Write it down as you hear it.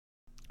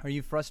Are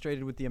you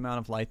frustrated with the amount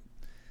of light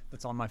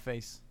that's on my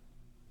face?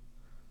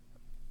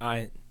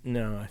 I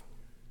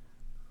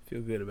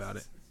feel good about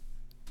it.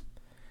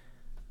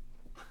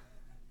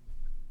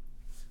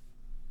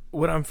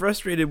 What I'm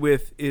frustrated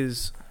with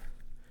is,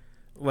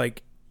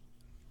 like,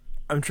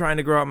 I'm trying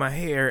to grow out my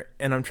hair,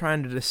 and I'm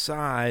trying to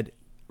decide,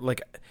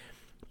 like,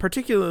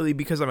 particularly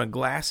because I'm a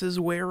glasses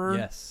wearer.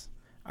 Yes.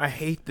 I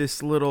hate the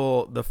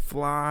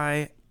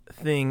fly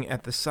thing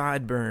at the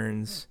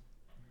sideburns,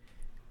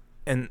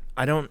 and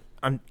I'm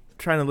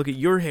trying to look at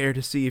your hair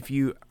to see if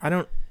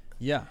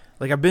Yeah.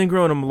 like, I've been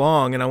growing them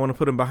long, and I want to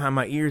put them behind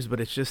my ears, but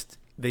it's just,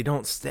 they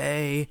don't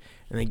stay,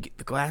 and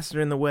the glasses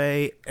are in the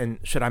way, and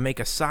should I make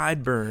a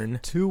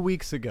sideburn? 2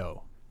 weeks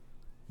ago.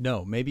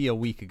 No, maybe a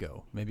week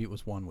ago. Maybe it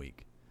was 1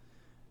 week.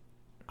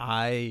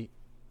 I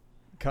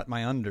cut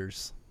my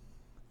unders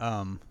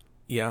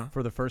Yeah.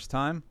 for the first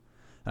time.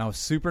 And I was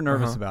super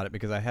nervous about it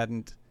because I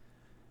hadn't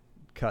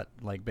cut,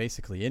 like,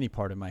 basically any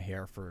part of my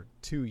hair for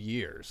 2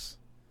 years.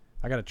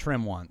 I got a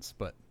trim once,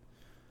 but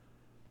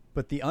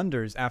the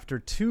unders, after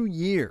 2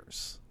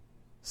 years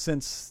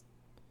since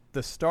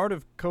the start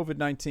of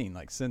COVID-19,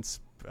 like since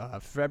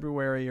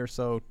February or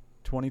so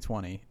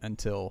 2020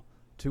 until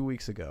 2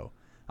 weeks ago,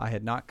 I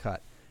had not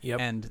cut. Yep.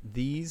 And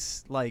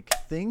these, like,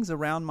 things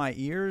around my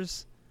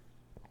ears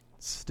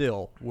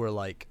still were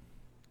like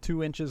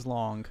 2 inches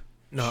long,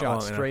 Not shot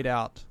long straight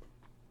out.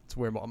 It's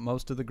where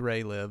most of the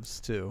gray lives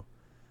too,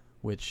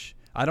 which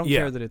I don't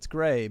care that it's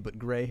gray, but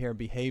gray hair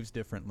behaves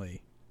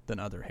differently than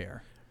other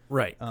hair.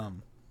 Right.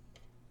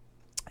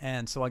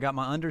 And so I got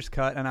my unders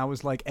cut, and I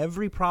was like,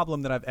 every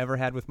problem that I've ever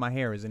had with my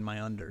hair is in my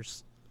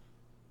unders.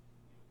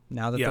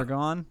 Now that they're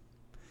gone,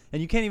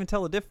 and you can't even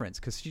tell the difference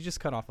because she just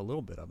cut off a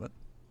little bit of it.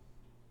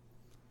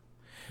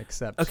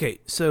 Except, okay,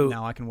 so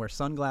now I can wear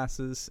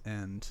sunglasses,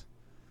 and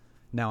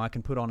now I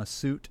can put on a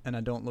suit, and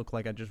I don't look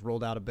like I just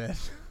rolled out of bed.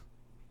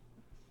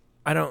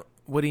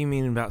 What do you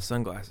mean about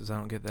sunglasses? I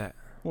don't get that.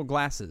 Well,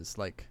 glasses,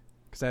 like,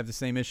 because I have the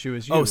same issue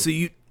as you. Oh, so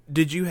you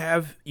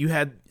had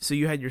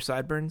your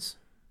sideburns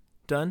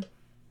done?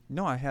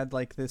 No, I had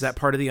like this. Is that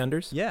part of the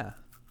unders? Yeah,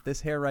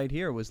 this hair right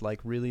here was like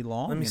really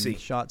long. Let me and see.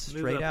 Shot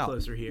straight out.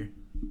 Closer here.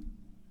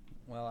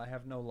 Well, I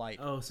have no light.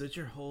 Oh, so it's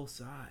your whole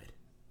side.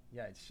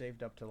 Yeah, it's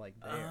shaved up to like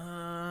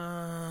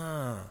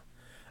there.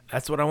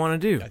 That's what I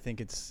want to do. I think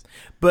it's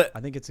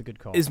a good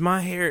call. Is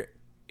my hair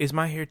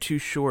too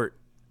short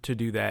to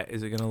do that?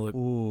 Is it gonna look?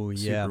 Ooh,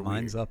 yeah, super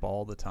mine's weird? up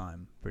all the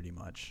time, pretty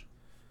much.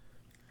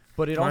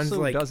 But it Mine's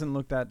also like- doesn't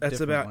look that that's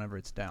different about whenever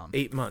it's down.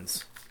 8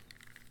 months.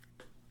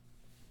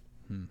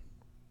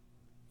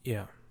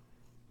 Yeah.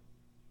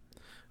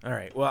 All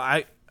right. Well,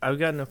 I've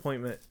got an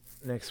appointment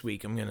next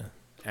week. I'm gonna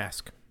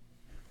ask.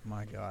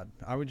 My God,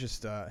 I would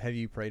just have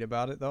you prayed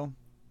about it though.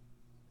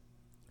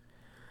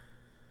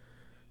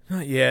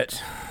 Not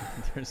yet.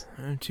 There's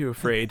I'm too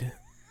afraid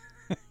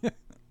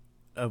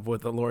of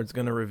what the Lord's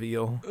gonna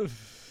reveal.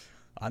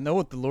 I know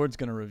what the Lord's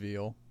going to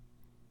reveal.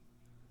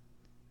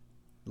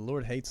 The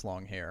Lord hates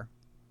long hair.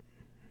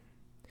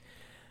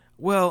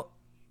 Well,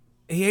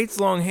 he hates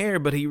long hair,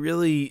 but he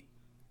really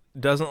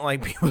doesn't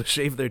like people to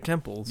shave their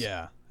temples.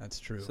 Yeah, that's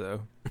true.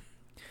 So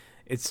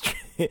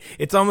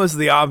it's almost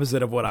the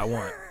opposite of what I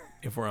want,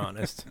 if we're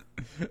honest.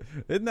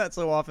 Isn't that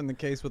so often the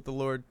case with the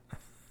Lord?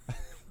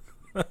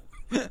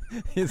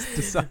 His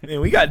decided.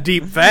 Man, we got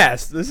deep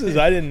fast. I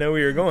didn't know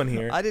we were going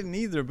here. I didn't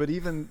either, but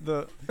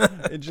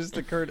it just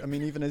occurred. I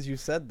mean, even as you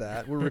said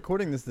that, we're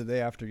recording this the day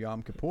after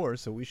Yom Kippur,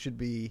 so we should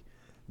be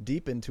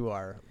deep into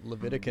our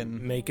Levitican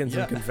Making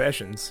some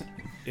confessions.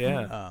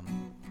 Yeah.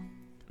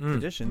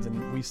 traditions,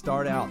 and we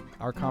start out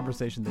our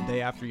conversation the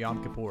day after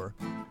Yom Kippur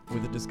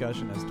with a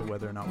discussion as to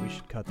whether or not we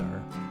should cut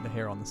the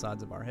hair on the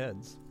sides of our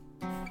heads.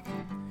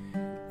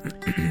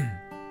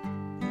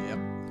 Yep.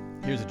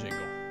 Here's a jingle.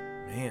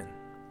 Man.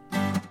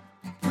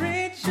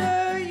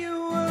 Preacher,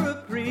 you were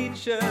a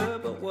preacher,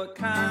 but what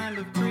kind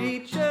of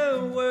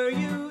preacher were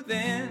you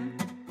then?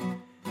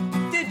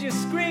 Did you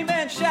scream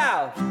and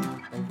shout,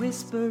 or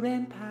whisper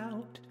and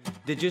pout?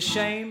 Did you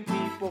shame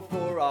people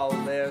for all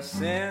their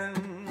sin?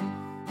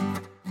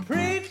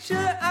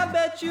 Preacher, I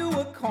bet you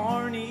were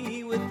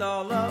corny with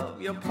all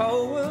of your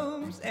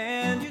poems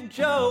and your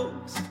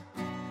jokes,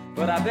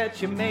 but I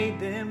bet you made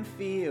them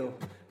feel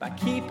by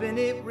keeping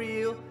it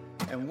real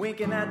and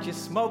winking at your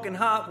smoking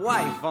hot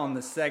wife on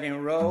the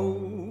second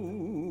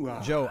row.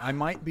 Joe, I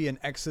might be an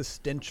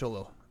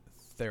existential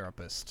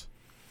therapist.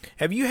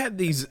 Have you had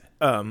these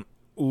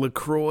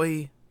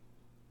LaCroix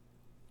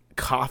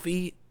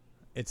coffee?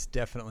 It's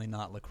definitely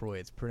not LaCroix.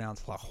 It's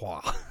pronounced La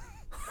Croix.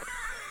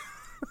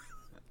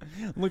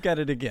 Look at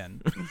it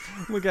again.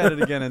 Look at it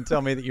again and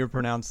tell me that you're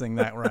pronouncing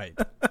that right.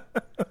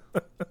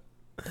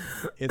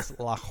 It's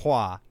La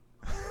Croix.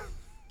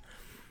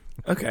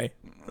 Okay.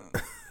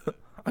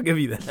 I'll give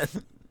you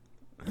that.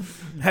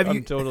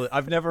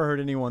 I've never heard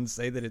anyone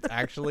say that it's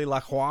actually La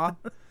Croix,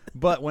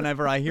 but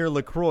whenever I hear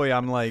LaCroix,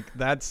 I'm like,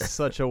 that's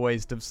such a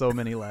waste of so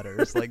many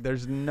letters. Like,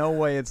 there's no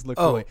way it's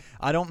LaCroix.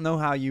 I don't know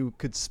how you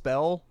could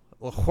spell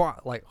La Croix,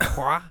 like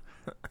Croix,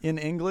 in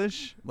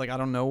English. Like, I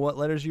don't know what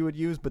letters you would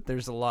use, but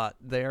there's a lot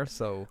there.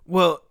 So,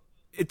 Well,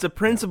 it's a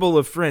principle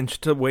of French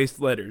to waste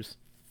letters.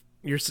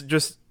 You're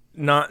just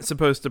not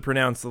supposed to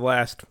pronounce the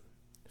last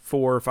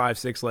 4, 5,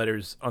 6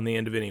 letters on the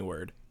end of any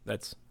word.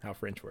 That's how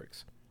French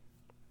works.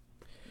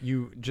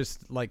 you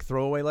just like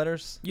throwaway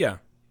letters? Yeah.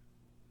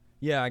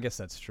 Yeah, I guess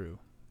that's true.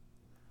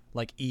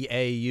 Like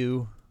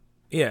EAU.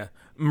 Yeah.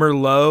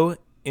 Merlot,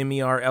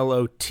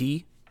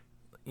 MERLOT.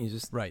 You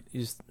just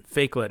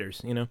fake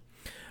letters, you know?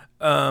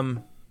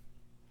 I'm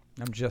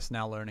just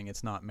now learning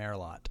it's not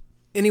Merlot.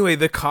 Anyway,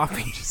 the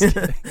coffee.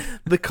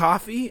 The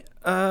coffee,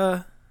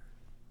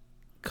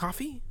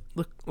 coffee?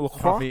 La Croix?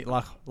 Coffee,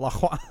 La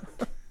Croix.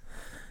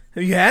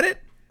 Have you had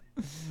it?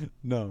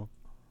 No.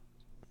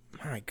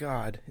 My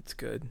God, it's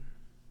good.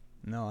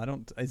 No, I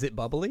don't. Is it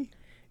bubbly?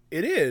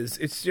 It is.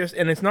 It's just,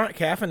 and it's not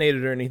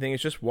caffeinated or anything.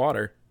 It's just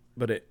water,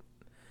 but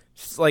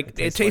it's like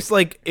it tastes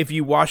like if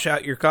you wash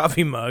out your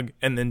coffee mug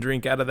and then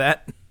drink out of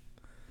that.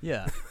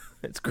 Yeah.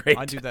 It's great.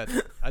 I do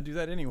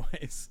that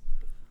anyways.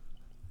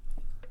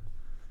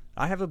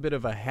 I have a bit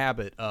of a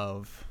habit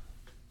of,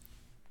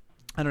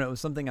 I don't know, it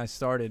was something I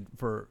started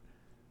for,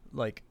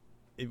 like,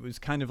 it was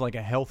kind of like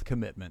a health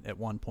commitment at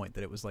one point,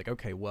 that it was like,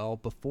 okay, well,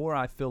 before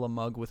I fill a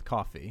mug with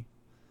coffee,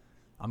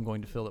 I'm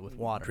going to fill it with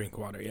water. Drink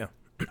water, yeah.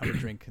 I would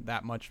drink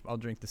that much. I'll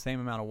drink the same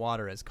amount of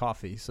water as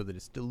coffee so that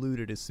it's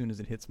diluted as soon as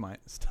it hits my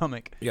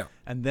stomach. Yeah.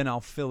 And then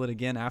I'll fill it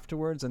again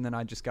afterwards. And then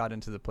I just got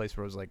into the place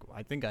where I was like,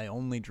 I think I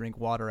only drink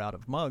water out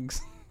of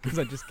mugs because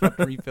I just kept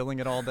refilling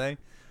it all day.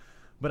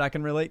 But I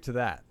can relate to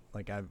that.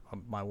 Like,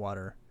 my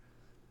water,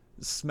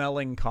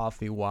 smelling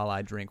coffee while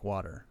I drink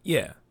water.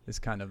 Yeah. Is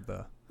kind of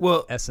the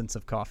essence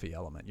of coffee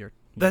element you're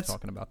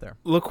talking about there.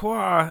 La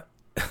Croix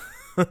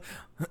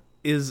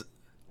is...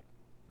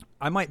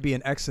 I might be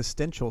an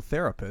existential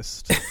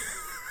therapist.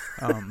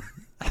 I'm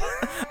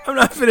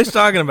not finished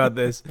talking about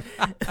this.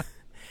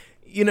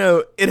 You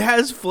know, it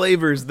has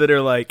flavors that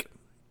are like,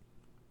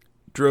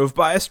 drove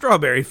by a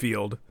strawberry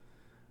field.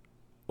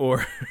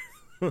 Or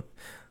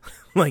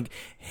like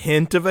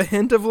hint of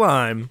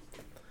lime.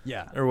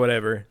 Yeah. Or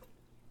whatever.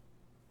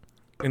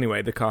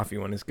 Anyway, the coffee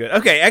one is good.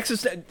 Okay,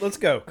 let's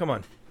go. Come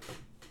on.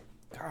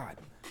 God.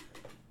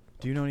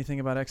 Do you know anything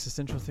about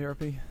existential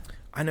therapy?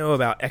 I know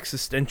about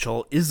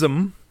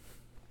existentialism.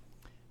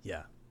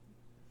 Yeah.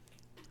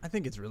 I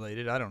think it's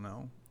related. I don't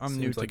know. I'm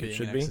Seems new to like it being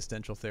should an be.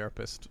 existential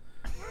therapist.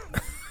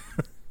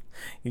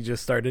 You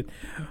just started.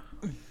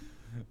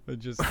 I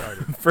just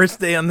started. First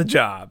day on the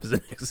job as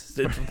an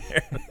existential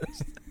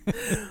therapist.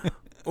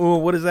 Well,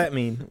 what does that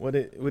mean? What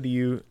do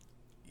you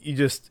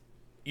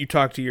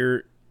talk to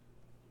your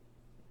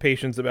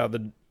patients about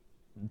the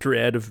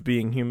dread of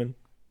being human?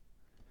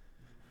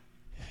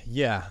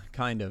 Yeah,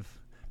 kind of.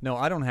 No,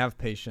 I don't have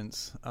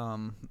patients.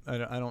 I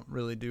don't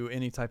really do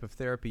any type of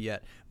therapy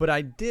yet. But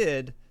I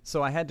did,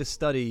 so I had to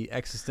study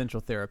existential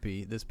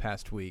therapy this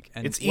past week.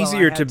 And it's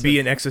easier to be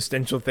an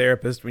existential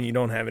therapist when you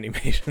don't have any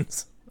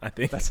patients, I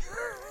think.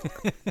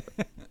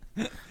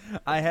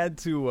 I had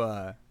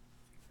to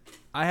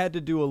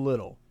do a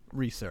little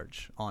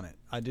research on it.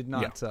 I did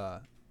not,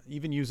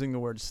 even using the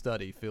word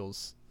study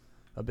feels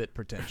a bit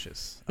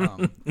pretentious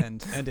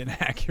and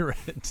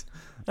inaccurate.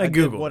 I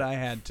did what I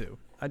had to.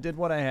 I did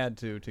what I had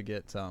to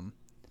get the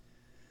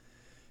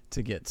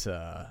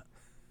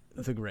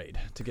grade,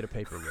 to get a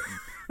paper written.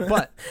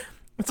 But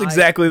it's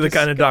exactly the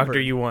kind of doctor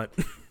you want.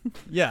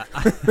 Yeah,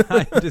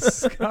 I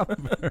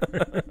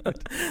discovered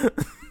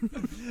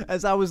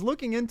as I was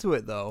looking into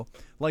it, though,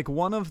 like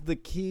one of the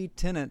key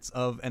tenets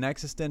of an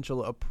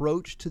existential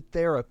approach to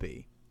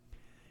therapy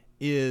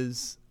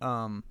is,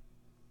 well,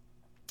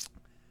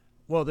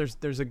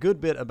 there's a good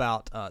bit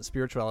about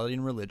spirituality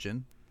and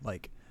religion,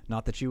 like,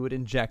 not that you would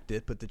inject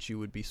it, but that you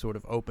would be sort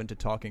of open to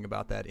talking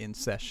about that in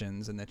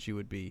sessions, and that you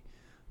would be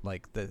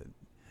like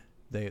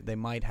they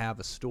might have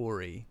a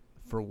story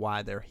for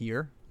why they're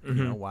here, you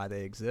know, why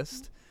they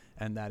exist,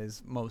 and that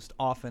is most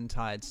often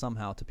tied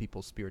somehow to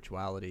people's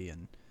spirituality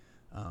and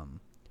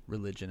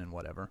religion and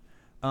whatever.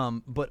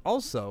 But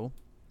also,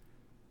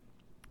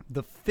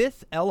 the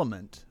fifth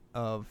element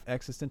of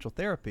existential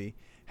therapy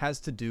has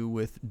to do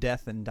with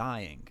death and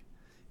dying,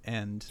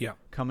 and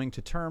coming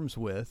to terms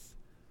with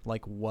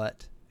like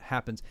what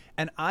happens.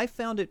 And I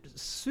found it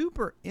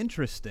super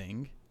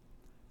interesting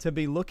to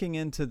be looking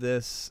into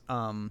this,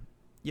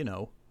 you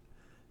know,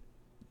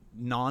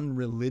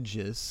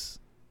 non-religious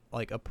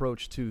like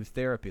approach to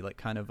therapy, like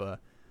kind of a,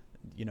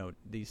 you know,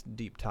 these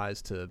deep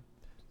ties to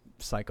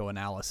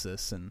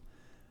psychoanalysis,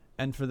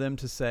 and for them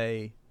to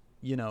say,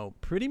 you know,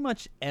 pretty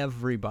much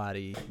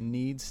everybody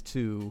needs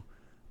to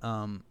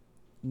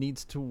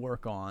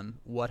work on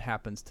what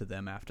happens to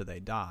them after they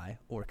die,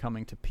 or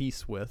coming to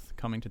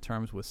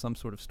terms with some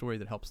sort of story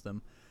that helps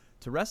them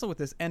to wrestle with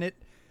this. And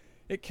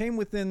it came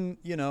within,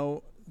 you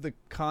know, the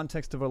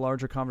context of a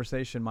larger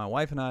conversation my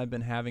wife and I have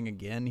been having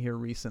again here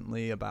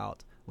recently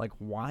about, like,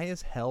 why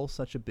is hell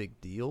such a big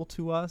deal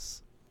to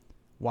us?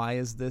 Why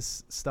is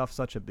this stuff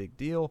such a big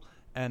deal?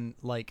 And,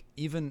 like,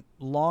 even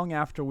long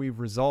after we've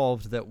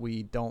resolved that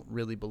we don't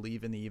really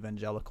believe in the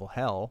evangelical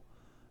hell,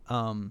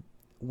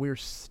 we're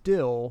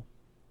still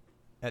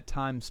at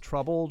times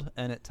troubled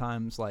and at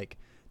times like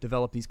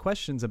develop these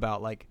questions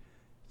about like,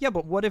 yeah,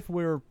 but what if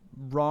we're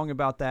wrong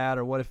about that,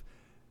 or what if,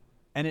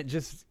 and it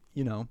just,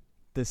 you know,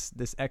 this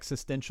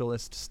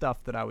existentialist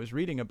stuff that I was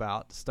reading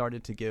about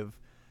started to give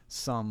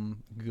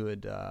some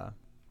good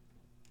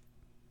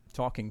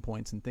talking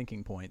points and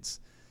thinking points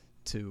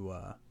to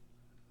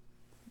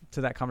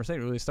that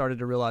conversation. We started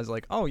to realize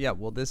like, oh yeah,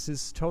 well, this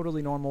is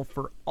totally normal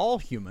for all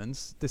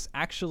humans. This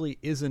actually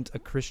isn't a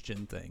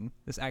Christian thing.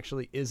 This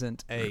actually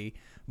isn't a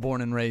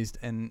born and raised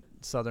in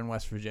Southern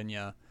West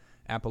Virginia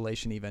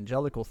Appalachian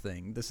evangelical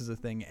thing. This is a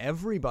thing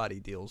everybody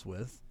deals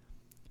with,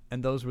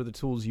 and those were the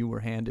tools you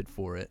were handed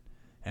for it,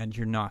 and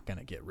you're not going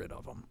to get rid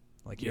of them.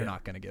 Like, you're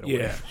not going to get away.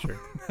 Yeah,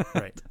 sure.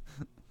 Right.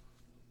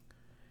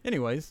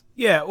 Anyways.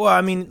 Yeah, well,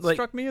 I mean, like,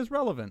 struck me as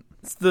relevant.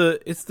 It's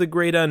the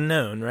great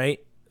unknown, right?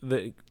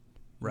 The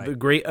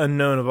great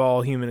unknown of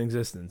all human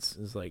existence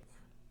is like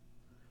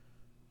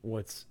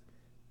what's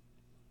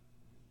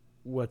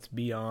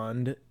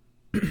beyond.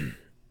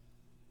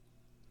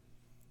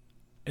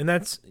 And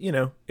that's, you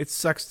know, it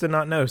sucks to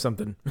not know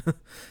something.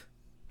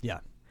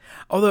 Yeah.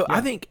 Although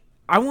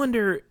I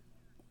wonder,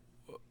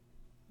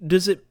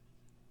 does it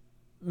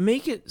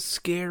make it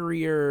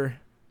scarier?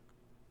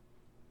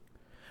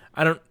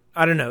 I don't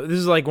know. This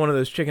is like one of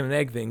those chicken and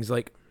egg things.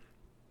 Like,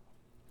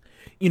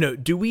 you know,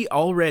 do we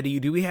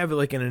have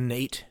like an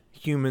innate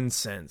human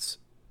sense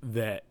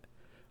that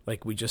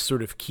like we just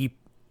sort of keep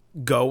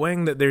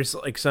going, that there's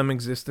like some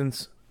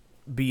existence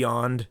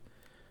beyond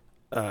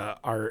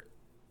our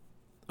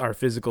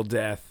physical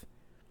death,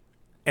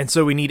 and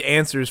so we need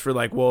answers for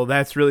like, well,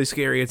 that's really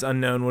scary, it's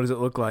unknown, what does it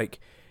look like?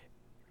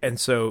 And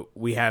so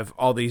we have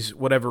all these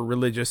whatever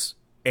religious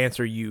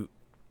answer you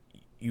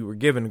were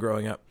given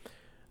growing up,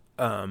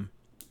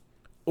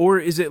 or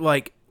is it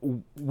like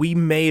we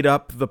made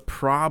up the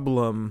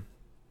problem?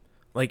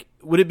 Like,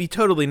 would it be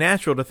totally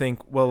natural to think,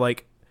 well,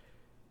 like,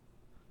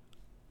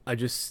 I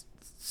just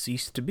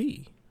ceased to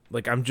be,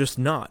 like, I'm just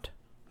not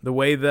the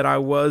way that I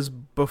was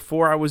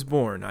before I was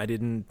born.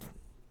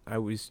 I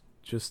was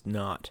just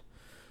not.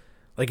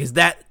 Like, is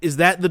that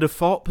the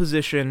default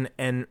position,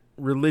 and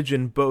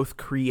religion both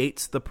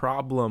creates the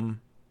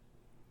problem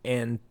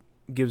and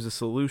gives a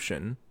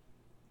solution?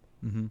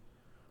 Mm-hmm.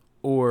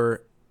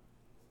 Or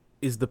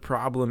is the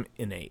problem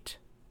innate?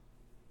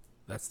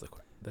 That's the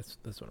question. That's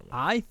what I'm wondering.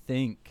 I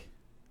think,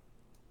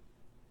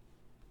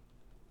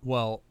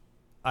 well,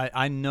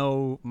 I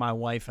know my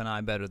wife and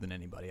I better than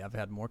anybody. I've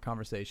had more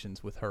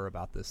conversations with her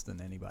about this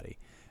than anybody.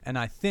 And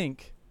I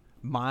think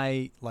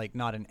my, like,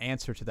 not an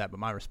answer to that, but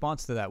my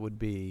response to that would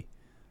be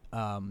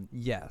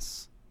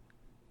yes.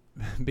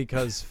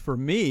 Because for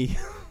me,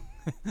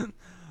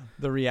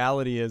 the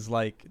reality is,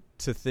 like,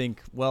 to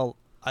think, well,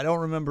 I don't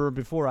remember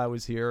before I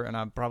was here, and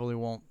I probably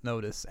won't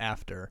notice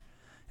after,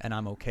 and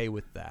I'm okay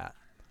with that.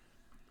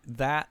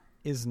 That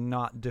is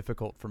not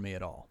difficult for me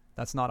at all.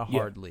 That's not a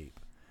hard leap.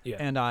 Yeah.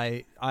 And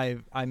I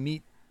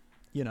meet,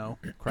 you know,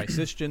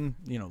 Christian,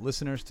 you know,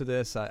 listeners to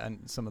this,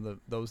 and some of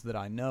those that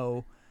I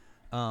know.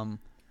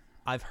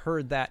 I've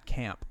heard that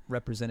camp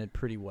represented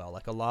pretty well.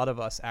 Like, a lot of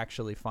us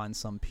actually find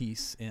some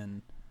peace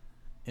in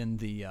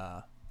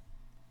the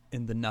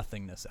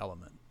nothingness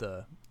element.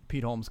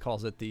 Pete Holmes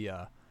calls it the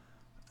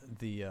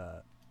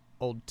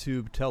old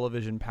tube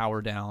television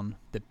power down.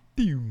 The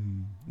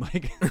boom,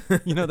 like,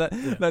 you know,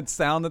 that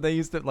sound that they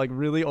used to, like,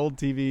 really old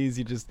TVs.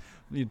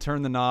 You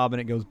turn the knob and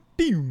it goes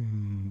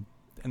boom,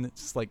 and it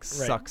just like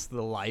sucks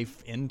the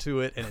life into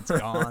it, and it's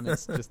gone.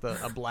 It's just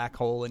a black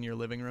hole in your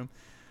living room.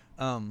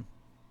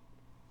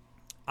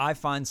 I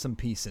find some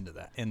peace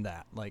in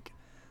that, like,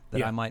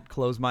 that I might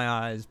close my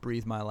eyes,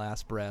 breathe my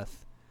last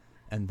breath,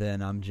 and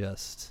then I'm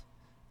just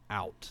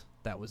out.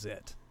 That was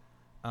it.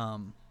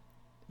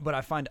 But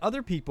I find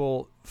other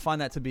people find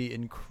that to be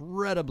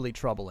incredibly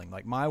troubling.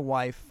 Like, my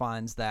wife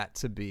finds that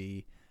to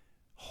be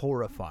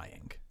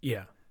horrifying.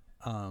 Yeah.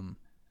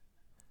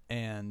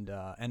 And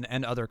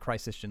other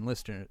Christian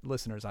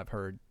listeners I've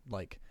heard,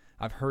 like,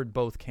 I've heard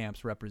both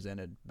camps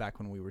represented back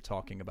when we were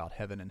talking about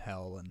heaven and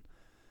hell,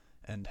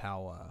 and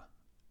how,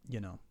 you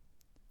know,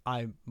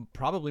 I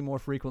probably more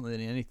frequently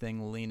than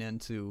anything lean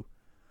into,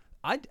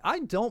 I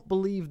don't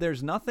believe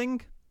there's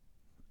nothing.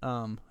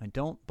 I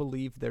don't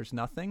believe there's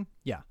nothing.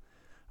 Yeah.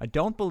 I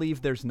don't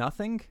believe there's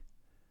nothing,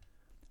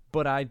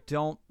 but I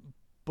don't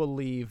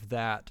believe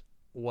that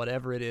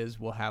whatever it is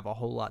will have a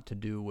whole lot to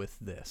do with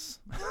this.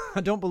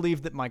 I don't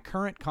believe that my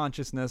current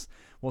consciousness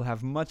will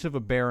have much of a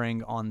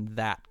bearing on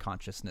that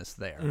consciousness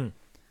there.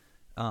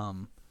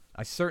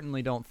 I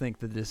certainly don't think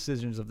the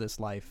decisions of this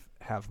life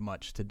have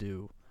much to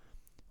do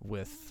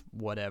with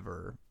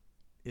whatever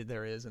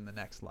there is in the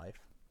next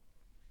life.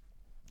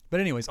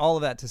 But anyways, all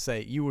of that to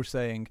say, you were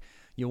saying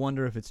you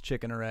wonder if it's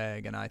chicken or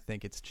egg, and I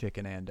think it's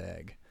chicken and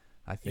egg.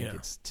 I think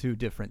it's two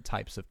different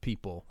types of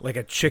people. Like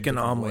a chicken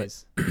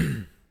omelet.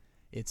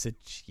 It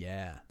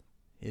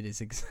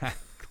is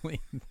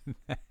exactly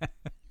that.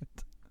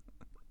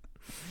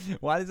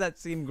 Why does that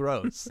seem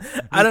gross?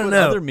 I don't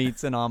know. Other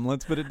meats and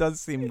omelets, but it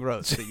does seem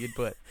gross that you'd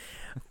put.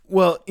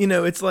 Well, you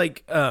know, it's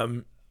like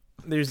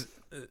there's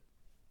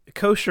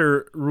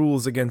kosher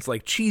rules against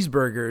like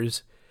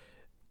cheeseburgers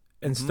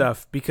and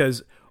stuff,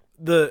 because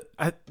the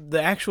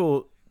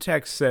actual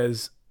text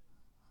says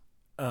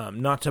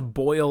not to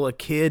boil a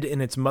kid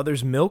in its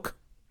mother's milk,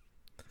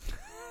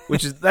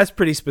 that's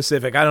pretty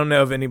specific. I don't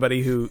know of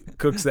anybody who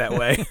cooks that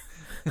way.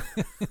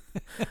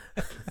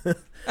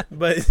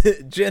 But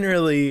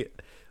generally,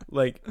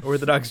 like,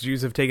 Orthodox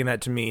Jews have taken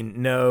that to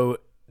mean no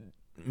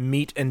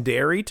meat and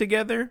dairy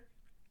together.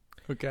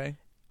 Okay.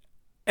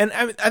 And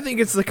I think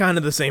it's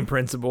the same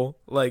principle.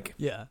 Like,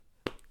 Yeah.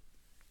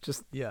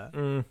 just I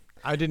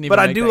didn't even. But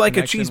I make do that like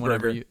a connection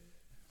whenever cheeseburger. you-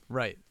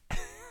 right.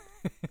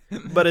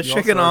 but a You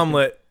chicken also-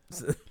 omelet.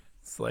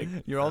 It's like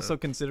You're also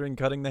considering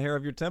cutting the hair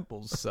of your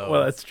temples. So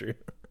well, that's true.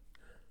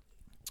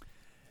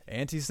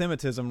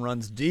 anti-Semitism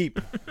runs deep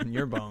in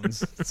your bones.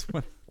 That's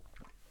what-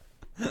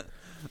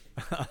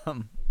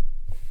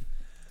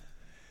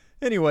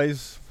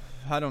 anyways,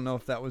 I don't know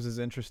if that was as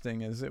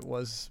interesting as it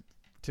was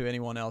to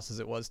anyone else as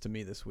it was to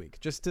me this week.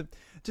 Just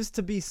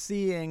to be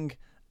seeing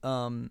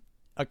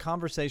a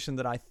conversation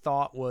that I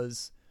thought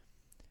was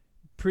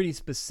pretty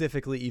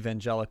specifically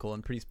evangelical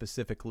and pretty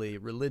specifically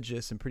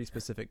religious and pretty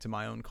specific to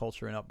my own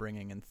culture and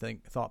upbringing and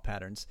thought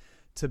patterns,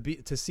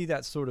 to see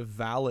that sort of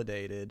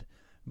validated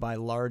by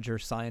larger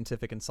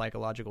scientific and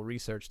psychological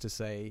research to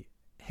say,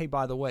 hey,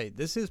 by the way,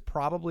 this is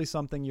probably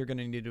something you're going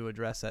to need to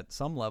address at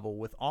some level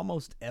with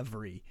almost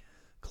every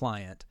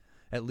client,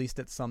 at least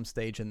at some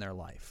stage in their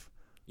life.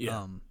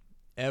 Yeah.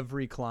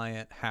 Every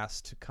client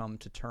has to come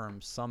to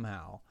terms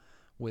somehow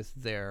with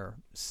their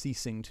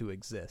ceasing to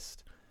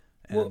exist.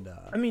 And,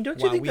 Well, I mean,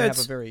 don't you think we have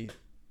that's a very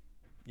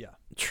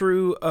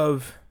true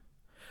of...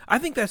 I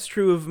think that's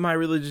true of my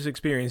religious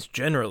experience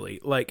generally.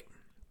 Like,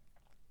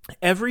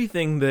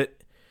 everything that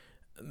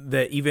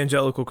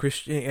evangelical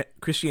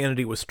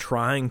Christianity was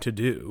trying to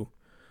do,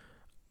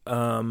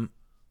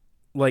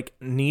 like,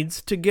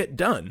 needs to get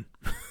done,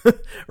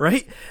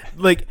 right?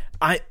 Like,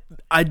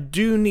 I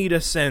do need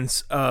a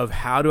sense of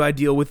how do I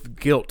deal with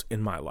guilt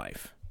in my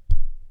life,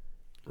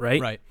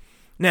 right? right.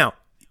 Now,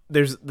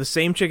 there's the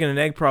same chicken and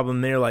egg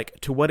problem there. Like,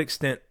 to what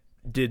extent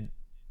did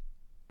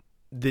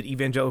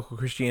evangelical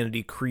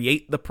Christianity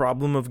create the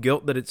problem of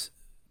guilt that it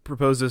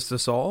proposes to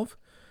solve?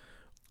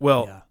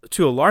 Well, Yeah.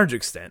 to a large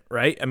extent,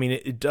 right? I mean,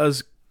 it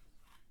does.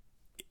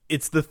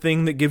 It's the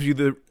thing that gives you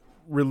the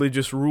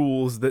religious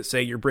rules that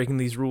say you're breaking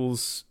these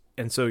rules,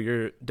 and so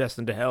you're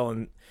destined to hell,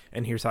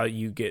 and here's how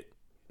you get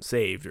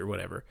saved or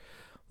whatever.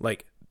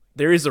 Like,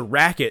 there is a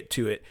racket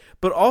to it,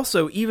 but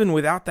also even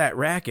without that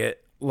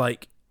racket,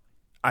 like,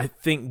 I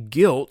think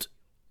guilt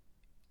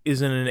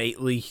is an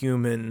innately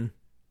human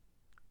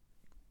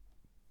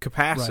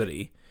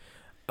capacity,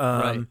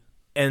 Right.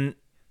 and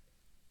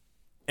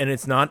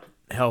it's not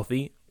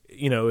healthy.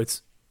 You know,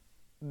 it's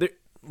there.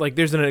 Like,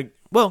 there's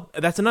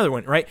that's another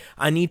one, right?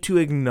 I need to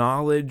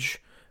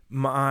acknowledge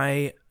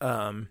my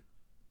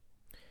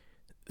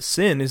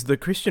sin is the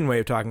Christian way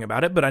of talking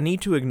about it, but I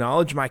need to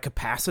acknowledge my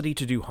capacity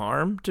to do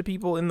harm to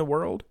people in the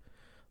world.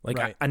 Like,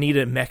 Right. I need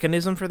a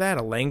mechanism for that,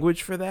 a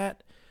language for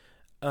that.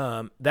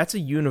 That's a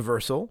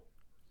universal.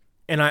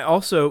 And I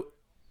also,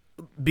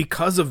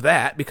 because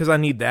I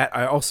need that,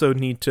 I also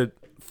need to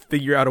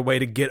figure out a way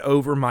to get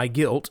over my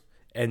guilt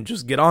and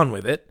just get on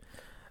with it.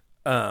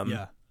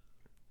 Yeah.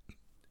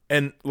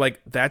 And,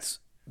 like,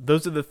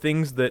 those are the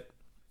things that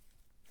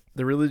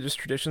the religious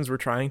traditions were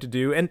trying to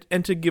do,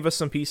 and to give us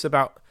some peace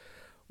about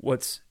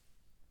what's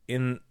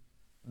in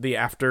the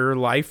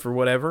afterlife or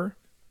whatever.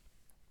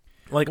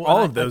 Like, Well,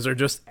 all of those are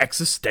just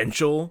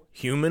existential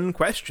human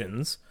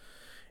questions,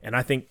 and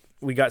I think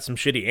we got some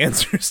shitty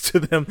answers to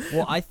them.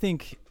 Well, I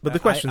think... But the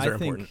questions are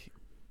think, important.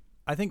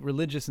 I think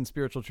religious and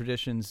spiritual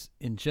traditions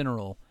in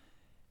general,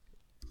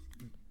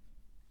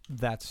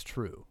 that's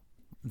true.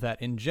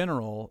 That in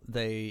general,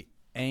 they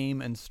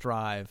aim and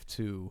strive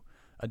to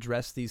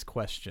address these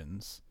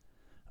questions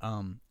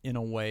in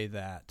a way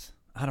that...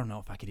 I don't know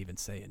if I could even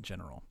say in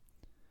general.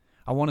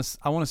 I want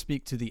to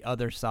speak to the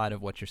other side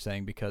of what you're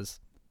saying, because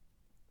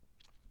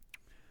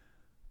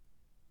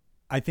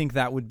I think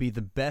that would be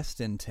the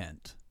best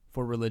intent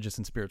for religious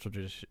and spiritual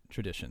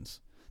traditions,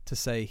 to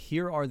say,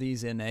 here are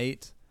these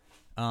innate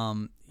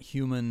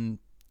human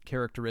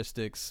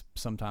characteristics,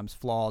 sometimes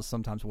flaws,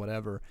 sometimes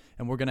whatever,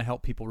 and we're going to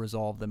help people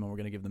resolve them, and we're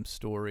going to give them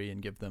story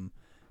and give them,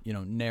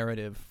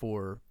 narrative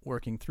for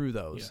working through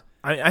those.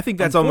 Yeah. I think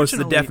that's almost the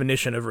Unfortunately,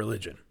 definition of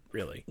religion,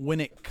 really. when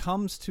it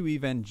comes to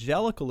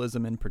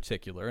evangelicalism in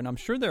particular, and I'm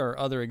sure there are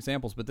other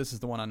examples, but this is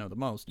the one I know the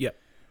most. Yeah.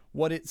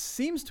 What it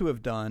seems to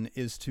have done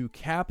is to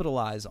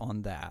capitalize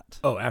on that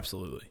Oh,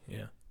 absolutely.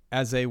 Yeah.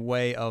 as a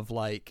way of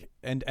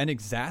and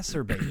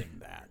exacerbating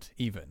that,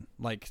 even.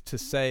 Like, to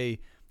say,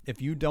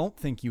 if you don't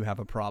think you have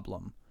a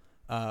problem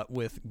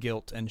with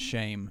guilt and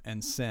shame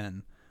and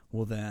sin,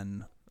 well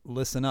then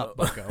listen up,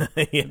 bucko.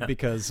 Yeah.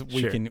 Because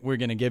we're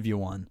going to give you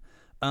one.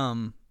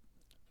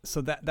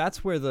 So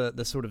that's where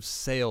the sort of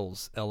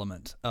sales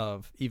element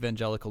of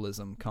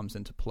evangelicalism comes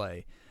into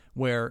play,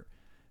 where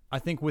I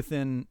think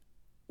within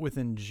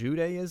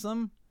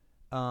Judaism,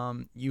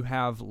 you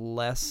have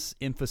less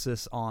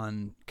emphasis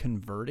on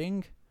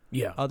converting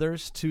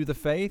others to the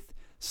faith.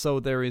 So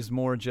there is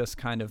more just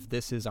kind of,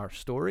 this is our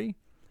story.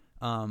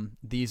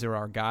 These are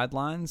our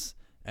guidelines.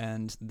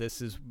 And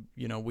this is,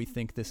 we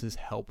think this is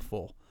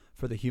helpful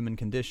for the human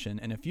condition.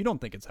 And if you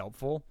don't think it's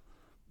helpful,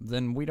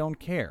 then we don't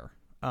care.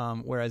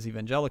 Whereas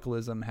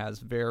evangelicalism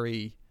has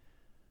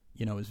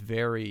is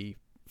very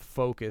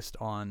focused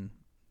on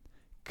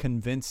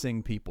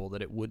convincing people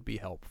that it would be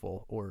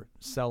helpful, or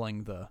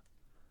selling the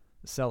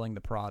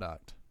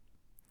product.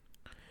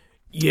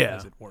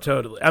 Yeah,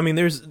 totally. I mean,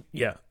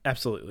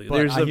 absolutely.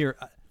 But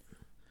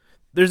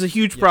there's a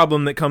huge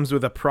problem that comes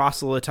with a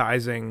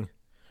proselytizing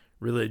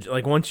religion.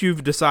 Like, once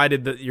you've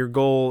decided that your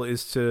goal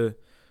is to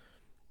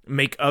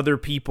make other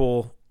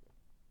people,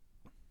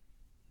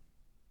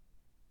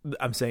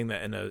 I'm saying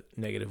that in a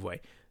negative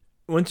way.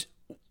 Once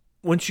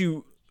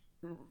you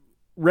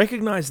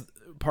recognize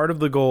part of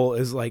the goal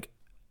is like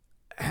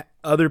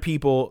other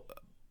people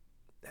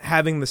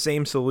having the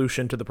same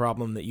solution to the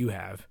problem that you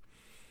have,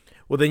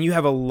 well, then you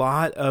have a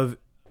lot of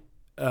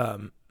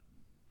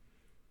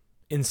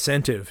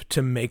incentive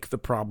to make the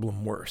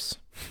problem worse,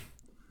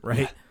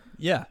 right?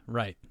 Yeah,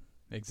 right.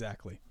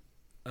 Exactly.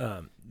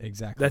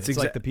 Exactly. That's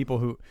like the people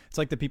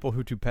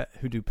who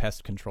do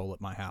pest control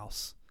at my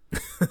house.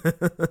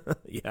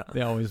 Yeah.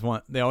 They always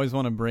want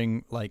to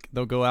bring, like,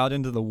 they'll go out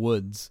into the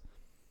woods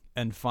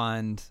and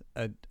find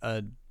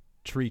a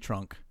tree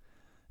trunk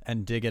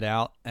and dig it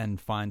out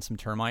and find some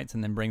termites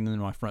and then bring them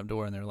to my front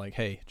door, and they're like,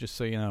 "Hey, just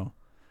so you know,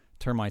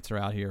 termites are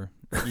out here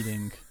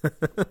eating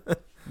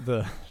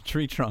the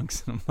tree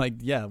trunks." And I'm like,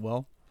 "Yeah,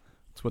 well,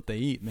 it's what they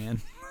eat,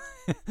 man."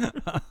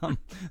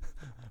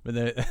 But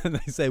they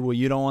say, "Well,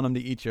 you don't want them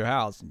to eat your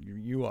house." And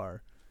you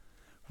are.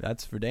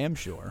 That's for damn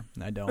sure.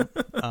 I don't.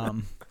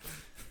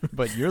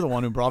 But you're the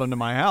one who brought them to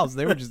my house.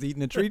 They were just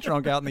eating a tree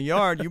trunk out in the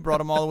yard. You brought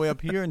them all the way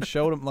up here and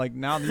showed them. Like,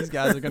 now these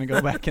guys are going to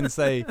go back and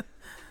say,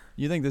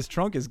 "You think this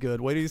trunk is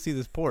good? Wait till you see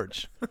this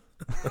porch."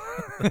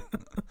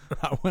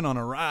 I went on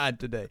a ride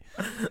today.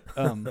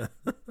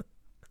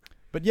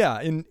 But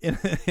yeah, in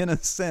a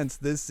sense,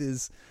 this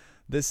is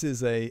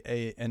a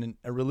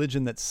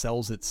religion that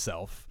sells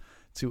itself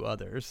to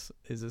others,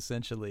 is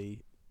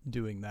essentially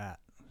doing that.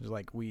 It's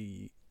like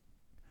we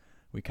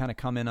kind of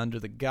come in under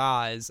the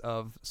guise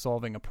of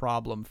solving a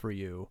problem for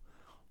you,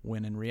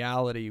 when in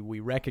reality we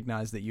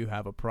recognize that you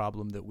have a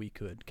problem that we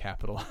could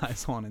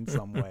capitalize on in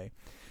some way.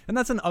 And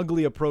that's an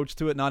ugly approach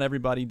to it. Not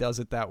everybody does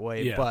it that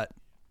way, but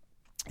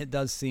it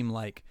does seem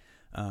like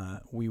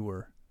we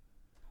were.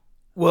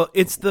 Well,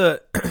 it's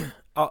the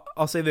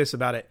I'll say this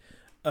about it,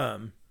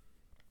 to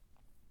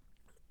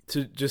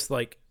just,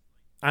 like,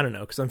 I don't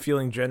know, because I'm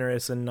feeling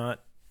generous and not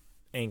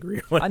angry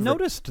or whatever. I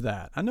noticed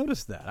that.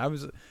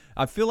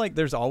 I feel like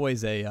there's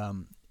always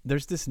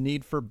there's this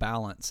need for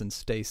balance and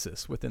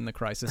stasis within the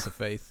Crisis of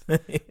Faith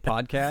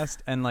podcast.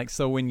 And, like,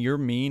 so when you're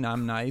mean,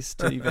 I'm nice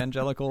to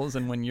evangelicals,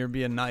 and when you're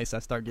being nice, I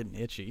start getting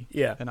itchy.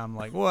 Yeah. And I'm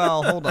like,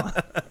 well, hold on.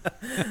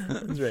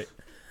 That's right.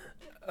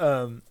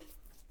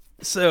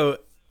 So,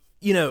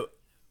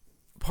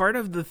 part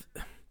of the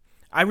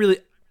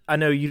I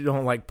know you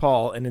don't like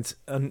Paul, and it's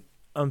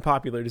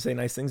unpopular to say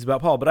nice things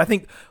about Paul, but I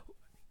think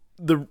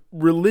the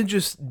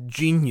religious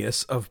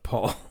genius of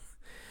Paul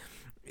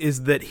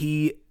is that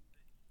he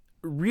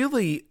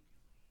really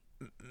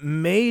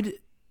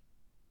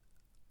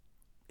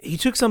he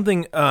took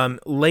something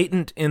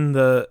latent in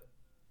the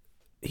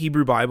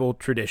Hebrew Bible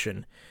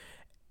tradition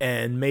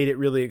and made it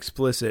really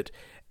explicit,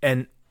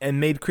 and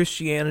made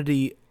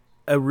Christianity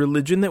a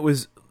religion that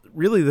was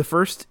really the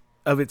first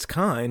of its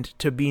kind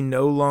to be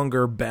no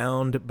longer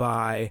bound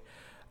by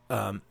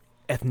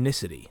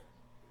ethnicity.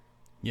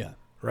 Yeah.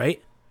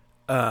 Right?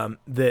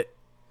 That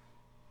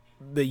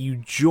you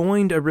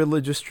joined a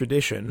religious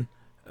tradition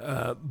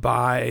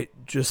by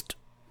just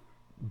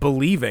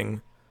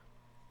believing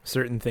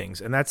certain things,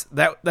 and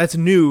that's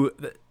new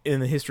in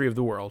the history of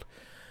the world.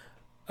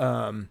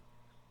 And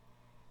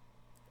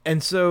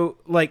so,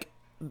 like,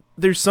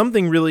 there's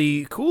something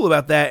really cool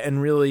about that,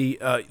 and really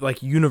like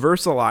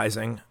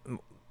universalizing.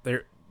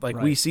 There, like,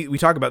 right. we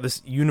talk about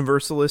this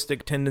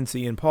universalistic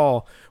tendency in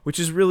Paul, which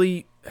is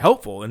really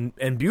helpful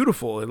and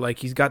beautiful. Like,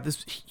 he's got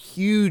this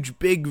huge,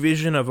 big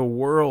vision of a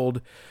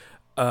world,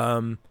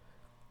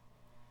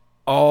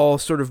 all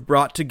sort of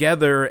brought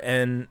together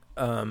and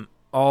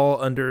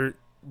all under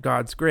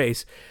God's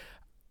grace.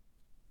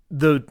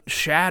 The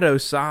shadow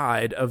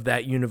side of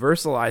that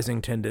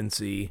universalizing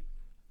tendency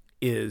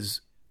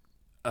is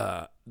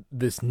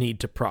this need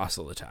to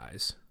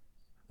proselytize,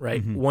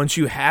 right? Mm-hmm. Once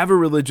you have a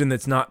religion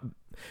that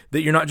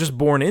you're not just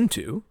born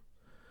into,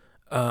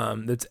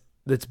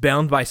 that's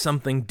bound by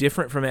something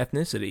different from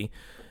ethnicity,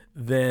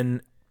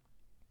 then,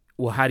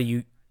 well, how do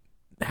you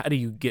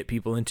get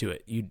people into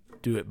it? You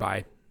do it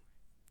by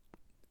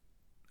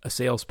a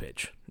sales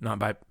pitch, not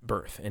by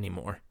birth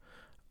anymore.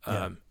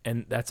 Yeah.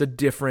 And that's a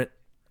different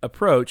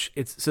approach.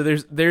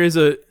 There's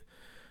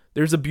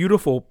a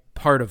beautiful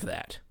part of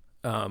that.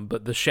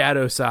 But the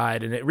shadow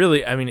side, and it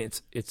really, I mean,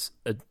 it's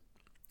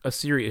a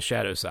serious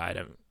shadow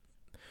side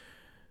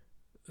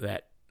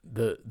that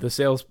the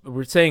sales,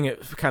 we're saying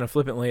it kind of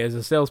flippantly as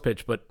a sales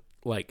pitch, but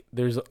like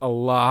there's a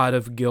lot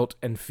of guilt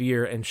and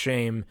fear and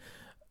shame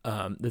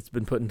that's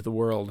been put into the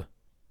world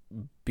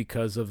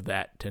because of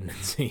that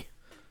tendency.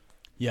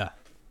 Yeah.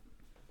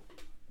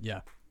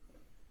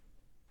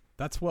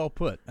 That's well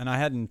put. And I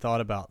hadn't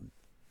thought about,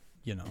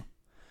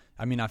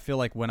 I mean, I feel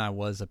like when I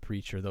was a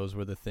preacher, those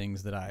were the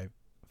things that I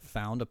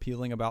found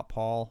appealing about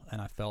Paul, and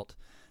I felt,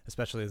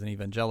 especially as an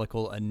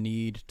evangelical, a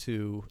need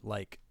to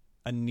like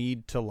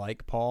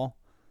Paul.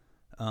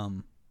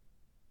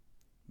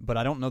 But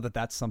I don't know that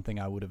that's something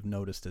I would have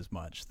noticed as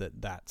much,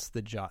 that's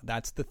the job,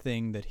 that's the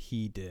thing that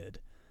he did.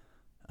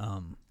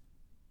 And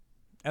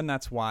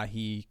that's why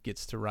he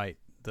gets to write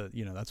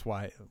that's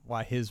why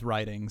his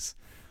writings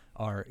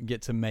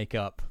get to make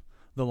up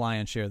the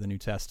lion's share of the New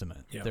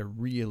Testament. Yeah. They're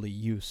really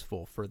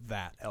useful for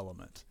that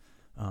element,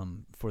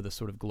 for the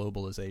sort of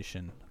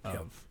globalization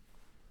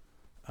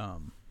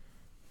of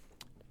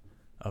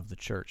the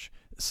church.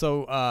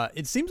 So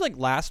it seems like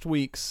last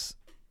week's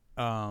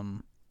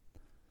podcast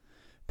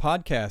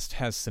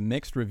has some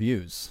mixed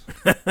reviews.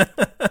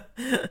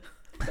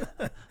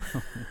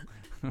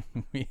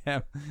 We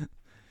have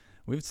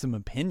some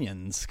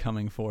opinions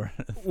coming forth.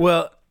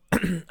 Well,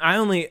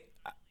 I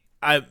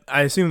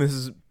assume this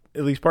is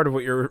at least part of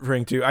what you're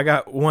referring to. I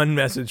got one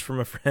message from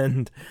a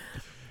friend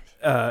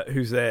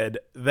who said,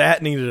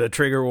 that needed a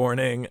trigger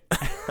warning.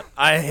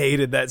 I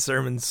hated that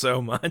sermon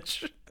so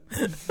much.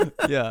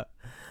 Yeah.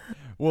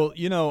 Well,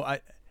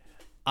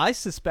 I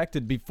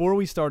suspected before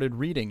we started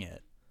reading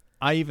it,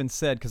 I even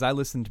said, because I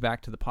listened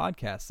back to the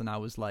podcast, and I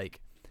was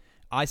like,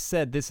 I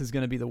said this is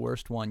going to be the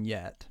worst one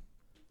yet,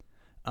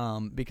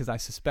 because I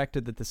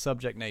suspected that the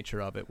subject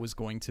nature of it was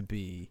going to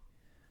be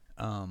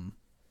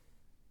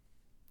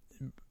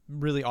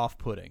really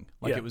off-putting.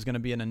 Like it was going to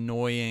be an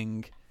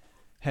annoying,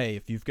 hey,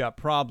 if you've got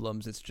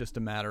problems, it's just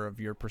a matter of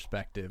your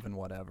perspective and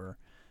whatever.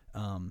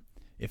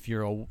 If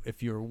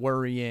you're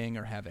worrying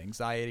or have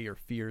anxiety or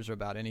fears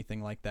about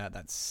anything like that,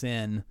 that's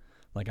sin.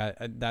 Like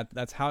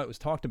that's how it was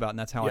talked about, and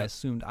that's how I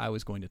assumed I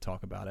was going to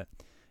talk about it.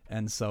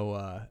 And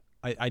so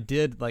I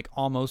did like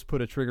almost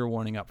put a trigger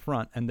warning up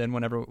front, and then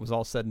whenever it was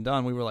all said and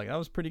done, we were like, that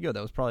was pretty good.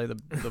 That was probably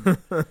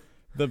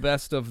the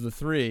best of the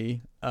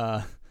three.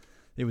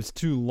 It was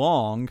too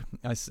long.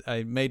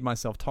 I made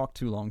myself talk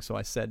too long, so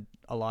I said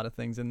a lot of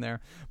things in there.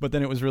 But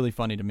then it was really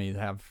funny to me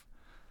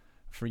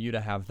for you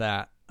to have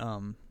that.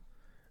 And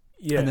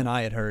then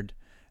I had heard,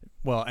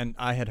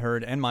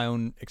 and my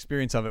own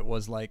experience of it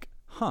was like,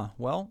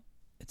 well,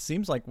 it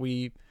seems like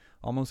we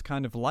almost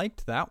kind of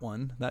liked that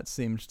one. That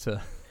seemed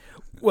to...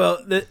 Well,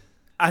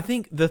 I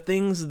think the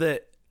things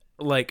that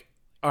like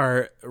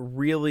are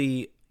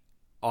really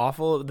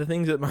awful, the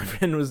things that my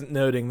friend was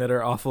noting that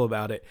are awful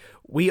about it,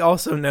 we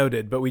also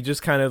noted, but we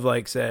just kind of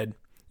like said,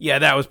 yeah,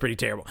 that was pretty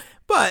terrible.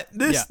 But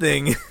this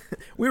thing,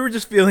 we were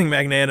just feeling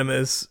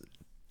magnanimous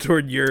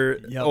toward your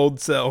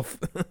old self.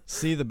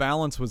 See, the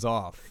balance was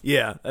off.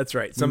 Yeah, that's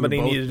right. Somebody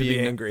needed to be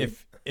angry.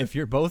 If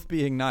you're both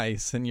being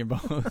nice and you're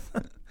both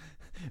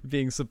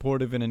being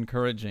supportive and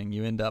encouraging,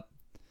 you end up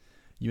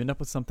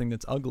with something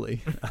that's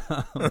ugly.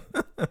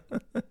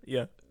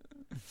 Yeah.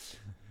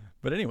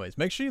 But anyways,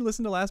 make sure you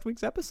listen to last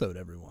week's episode,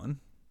 everyone,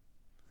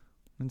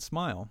 and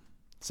smile.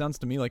 It sounds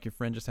to me like your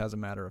friend just has a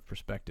matter of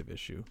perspective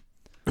issue.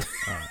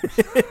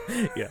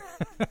 Yeah.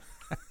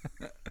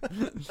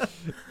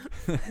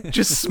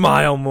 Just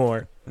smile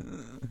more.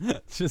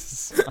 Just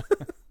smile.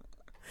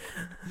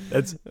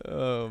 That's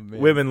man.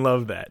 Women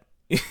love that.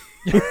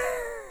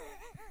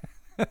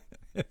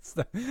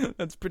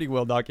 That's pretty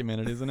well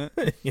documented, isn't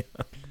it? Yeah.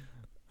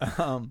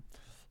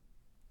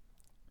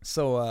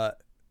 So I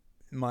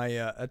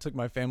took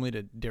my family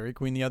to Dairy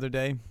Queen the other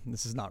day.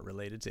 This is not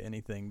related to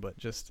anything, but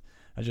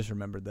I just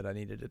remembered that I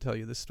needed to tell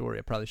you this story.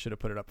 I probably should have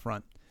put it up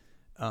front.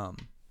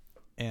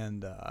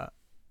 And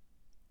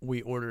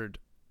we ordered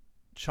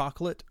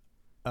chocolate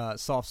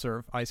soft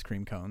serve ice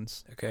cream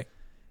cones. Okay.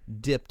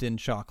 Dipped in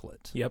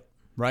chocolate. Yep.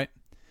 Right?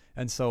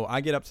 And so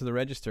I get up to the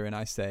register and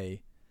I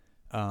say,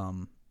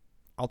 I'll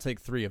take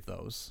 3 of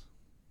those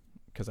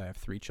because I have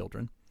 3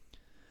 children.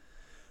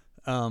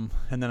 And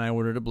then I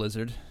ordered a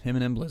Blizzard,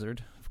 M&M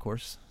Blizzard, of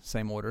course,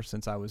 same order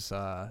since I was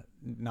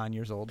 9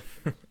 years old.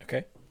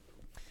 Okay.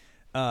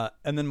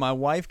 And then my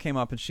wife came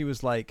up and she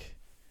was like,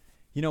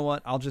 you know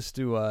what? I'll just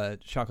do a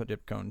chocolate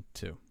dip cone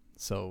too.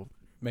 So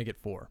make it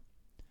 4.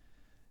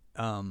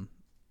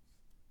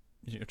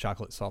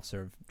 Chocolate soft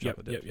serve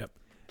chocolate dip. Yep.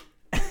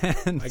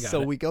 And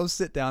so we go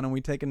sit down and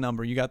we take a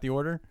number. You got the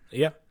order?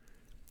 Yeah.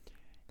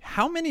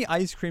 How many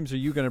ice creams are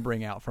you going to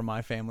bring out for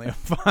my family of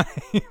 5?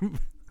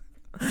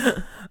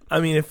 I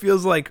mean, it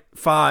feels like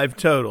 5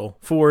 total.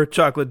 4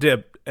 chocolate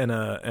dip and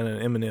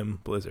an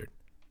M&M Blizzard.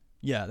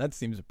 Yeah, that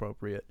seems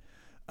appropriate.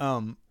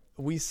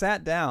 We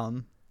sat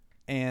down,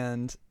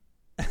 and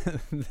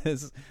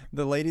the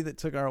lady that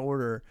took our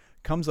order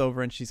comes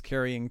over, and she's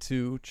carrying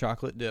 2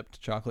 chocolate dipped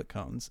chocolate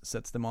cones,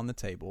 sets them on the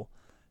table,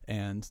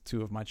 and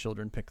 2 of my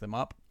children pick them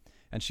up.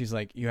 And she's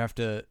like, you have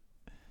to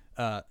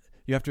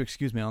you have to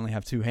excuse me, I only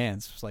have 2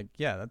 hands. It's like,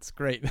 yeah, that's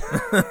great.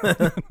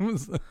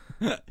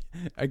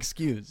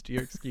 Excused.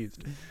 You're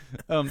excused.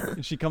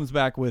 She comes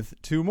back with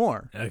 2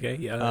 more. Okay,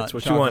 yeah, that's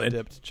what you wanted.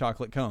 Dipped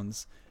chocolate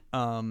cones.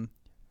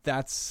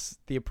 That's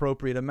the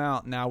appropriate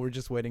amount. Now we're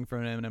just waiting for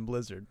an M&M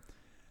Blizzard.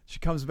 She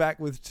comes back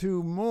with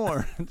 2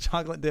 more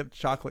chocolate dipped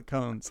chocolate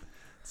cones,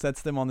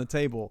 sets them on the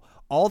table.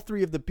 All 4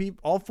 of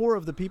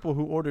the people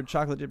who ordered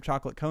chocolate dipped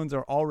chocolate cones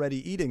are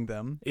already eating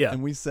them. Yeah.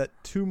 And we set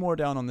 2 more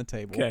down on the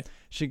table. Okay.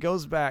 She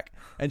goes back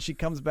and she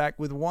comes back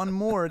with 1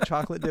 more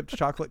chocolate dipped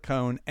chocolate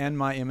cone and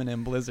my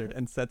M&M Blizzard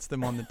and sets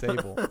them on the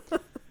table.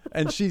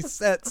 And she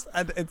sets,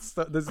 and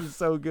this is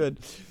so good.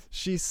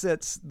 She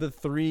sets the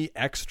 3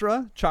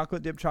 extra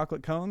chocolate dipped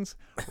chocolate cones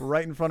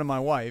right in front of my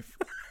wife.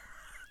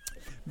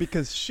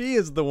 Because she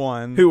is the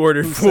one who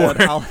ordered 4.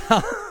 Said,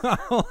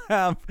 I'll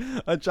have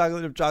a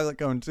chocolate dipped chocolate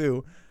cone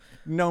too.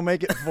 No,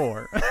 make it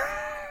 4.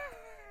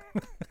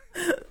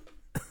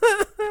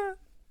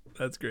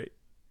 That's great.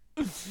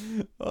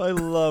 I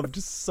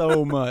loved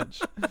so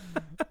much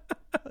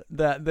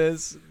that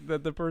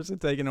the person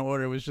taking an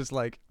order was just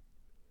like,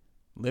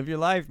 live your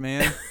life,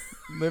 man.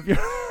 Live your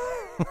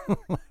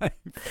life.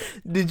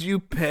 Did you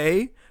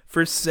pay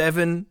for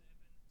 7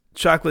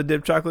 chocolate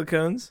dipped chocolate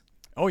cones?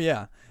 Oh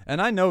yeah. And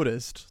I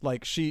noticed,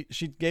 like, she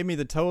gave me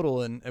the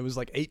total and it was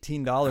like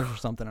 $18 or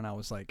something, and I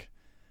was like,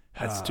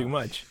 that's too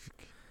much.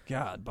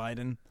 God,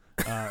 Biden.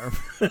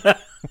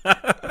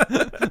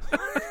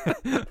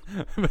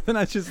 But then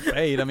I just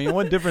paid. I mean,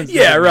 what difference?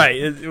 Yeah,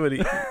 right. What are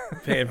you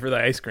paying for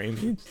the ice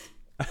cream?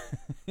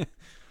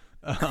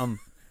 I'm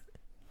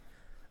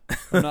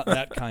not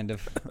that kind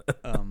of.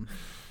 I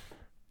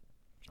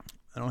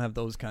don't have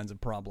those kinds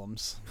of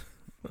problems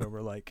where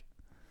we're like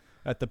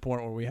at the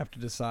point where we have to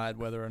decide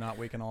whether or not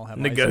we can all have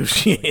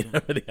negotiate ice cream.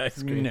 over the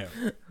ice cream.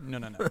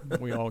 No.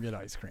 We all get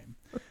ice cream.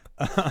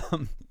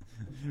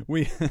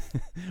 We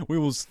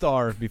will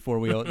starve before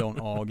we don't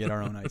all get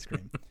our own ice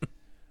cream.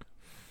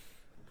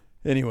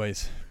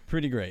 Anyways,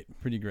 pretty great.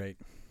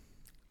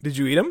 Did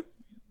you eat them?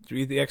 Did you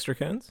eat the extra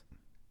cones?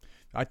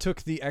 I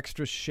took the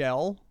extra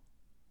shell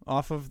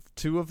off of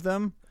 2 of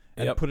them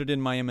and put it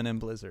in my M&M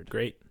Blizzard.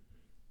 Great.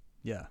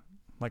 Yeah,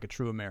 like a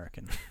true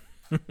American.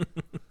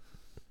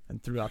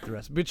 And threw out the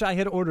rest, which I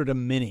had ordered a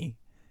mini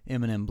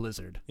M&M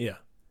Blizzard. Yeah.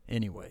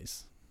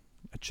 Anyways,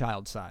 a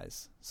child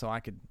size, so I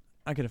could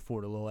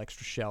afford a little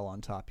extra shell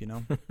on top, you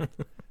know.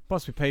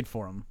 Plus, we paid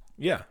for them.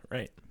 Yeah,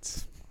 right.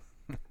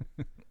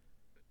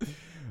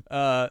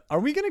 Are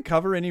we going to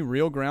cover any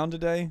real ground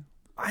today?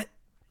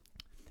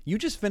 You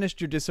just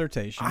finished your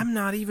dissertation. I'm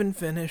not even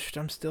finished.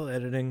 I'm still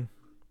editing.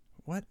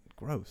 What?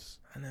 Gross.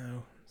 I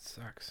know. It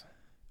sucks.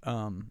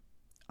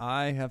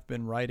 I have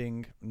been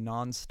writing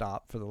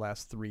nonstop for the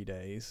last 3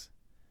 days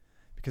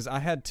because I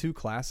had 2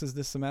 classes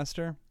this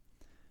semester.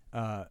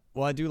 Well,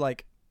 I do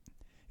like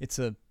it's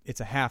a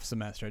half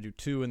semester. I do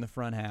 2 in the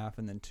front half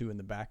and then 2 in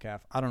the back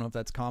half. I don't know if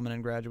that's common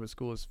in graduate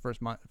school. It's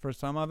the first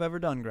time I've ever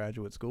done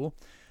graduate school.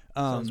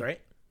 Sounds right.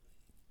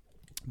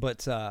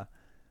 But I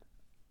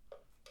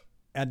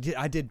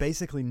did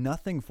basically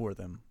nothing for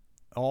them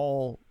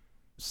all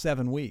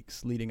 7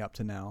 weeks leading up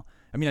to now.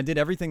 I mean, I did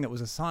everything that was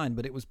assigned,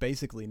 but it was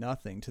basically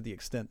nothing to the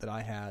extent that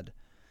I had,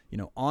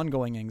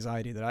 ongoing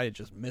anxiety that I had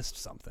just missed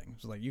something. It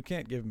was like, you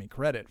can't give me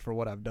credit for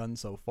what I've done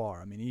so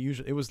far. I mean,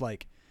 it was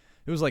like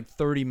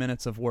 30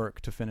 minutes of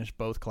work to finish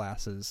both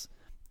classes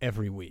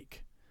every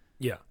week.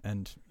 Yeah.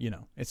 And,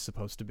 it's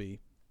supposed to be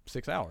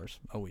 6 hours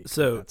a week.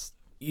 So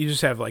you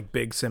just have like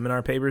big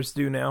seminar papers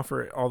due now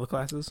for all the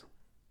classes?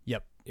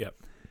 Yep.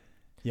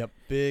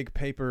 Big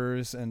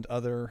papers and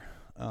other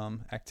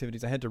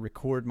activities. I had to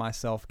record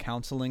myself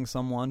counseling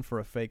someone for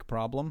a fake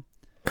problem.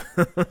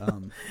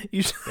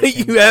 You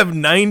have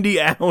 90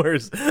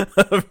 hours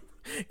of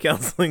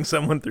counseling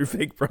someone through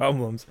fake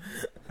problems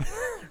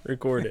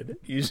recorded.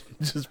 You should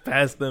just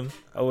pass them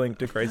a link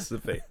to Crisis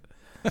of Faith.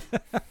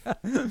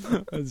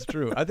 That's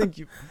true.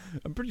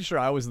 I'm pretty sure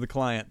I was the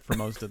client for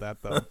most of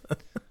that, though,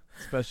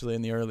 especially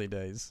in the early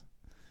days.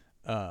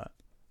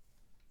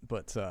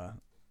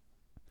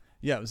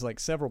 Yeah, it was like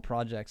several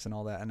projects and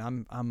all that,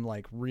 and I'm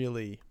like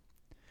really,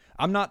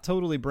 I'm not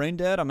totally brain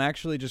dead. I'm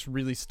actually just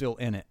really still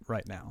in it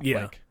right now.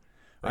 Yeah, like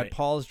right. I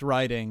paused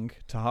writing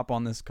to hop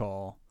on this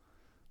call,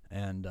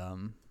 and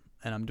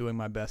I'm doing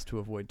my best to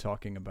avoid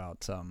talking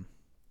about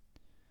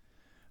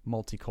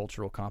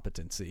multicultural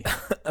competency.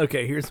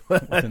 Okay, here's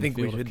what I think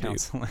we should do.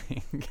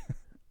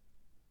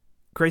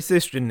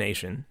 Christian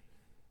Nation,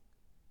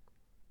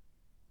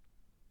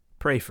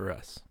 pray for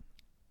us.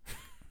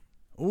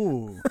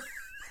 Ooh.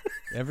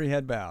 Every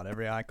head bowed,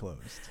 every eye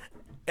closed.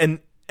 And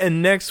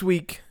next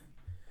week,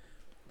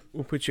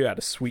 we'll put you out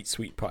a sweet,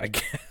 sweet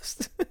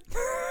podcast.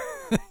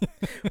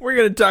 We're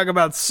going to talk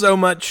about so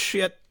much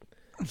shit.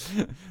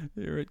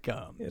 Here it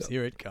comes.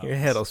 Here it comes. Your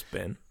head will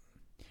spin.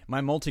 My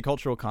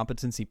multicultural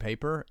competency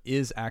paper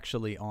is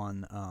actually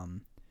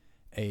on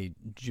the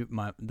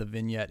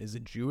vignette is a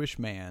Jewish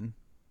man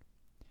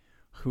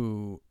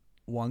who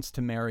wants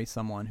to marry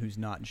someone who's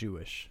not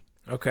Jewish.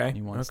 Okay. And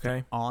he wants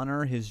to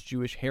honor his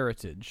Jewish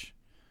heritage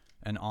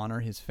and honor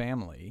his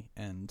family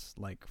and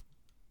like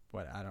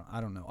what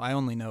I don't know. I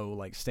only know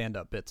like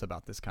stand-up bits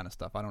about this kind of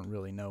stuff. I don't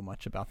really know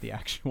much about the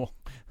actual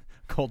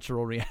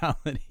cultural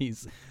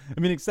realities. I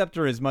mean, except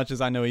for as much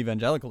as I know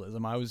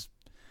evangelicalism, I was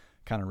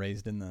kind of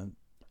raised in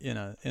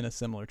a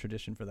similar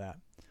tradition for that.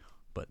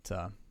 But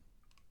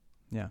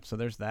yeah, so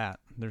there's that.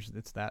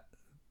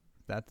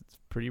 That's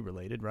pretty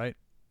related, right?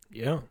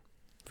 Yeah,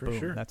 for Boom,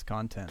 sure. that's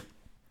content.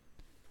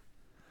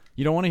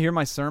 You don't want to hear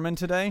my sermon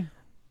today?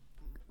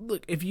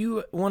 Look, if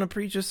you want to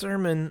preach a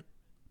sermon,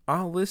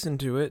 I'll listen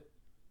to it.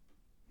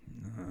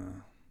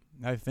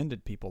 I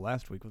offended people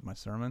last week with my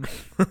sermon.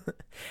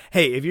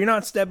 Hey, if you're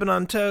not stepping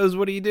on toes,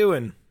 what are you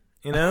doing?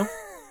 You know?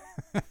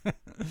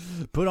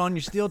 Put on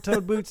your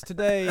steel-toed boots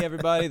today,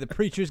 everybody. The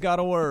preacher's got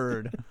a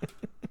word.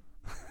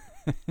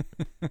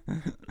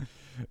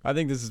 I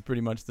think this is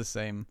pretty much the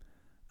same.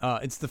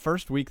 It's the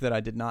first week that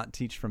I did not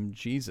teach from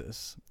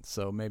Jesus,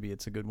 so maybe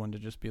it's a good one to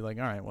just be like,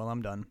 all right, well,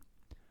 I'm done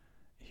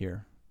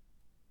here.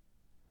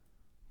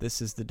 This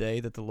is the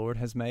day that the Lord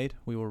has made.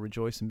 We will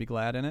rejoice and be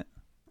glad in it.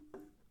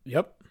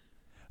 Yep.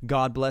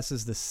 God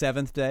blesses the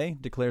seventh day,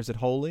 declares it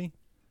holy,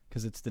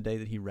 because it's the day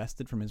that he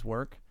rested from his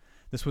work.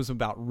 This was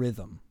about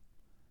rhythm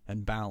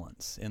and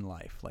balance in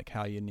life, like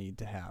how you need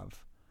to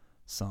have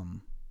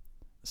some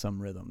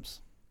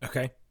rhythms.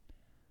 Okay.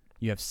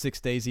 You have 6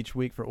 days each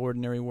week for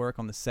ordinary work.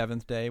 On the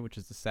seventh day, which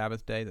is the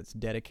Sabbath day, that's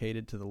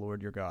dedicated to the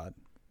Lord your God.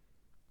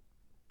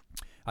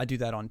 I do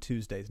that on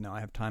Tuesdays now. I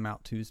have time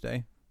out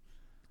Tuesday.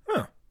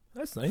 Huh.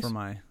 That's nice. For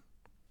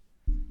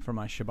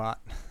my Shabbat.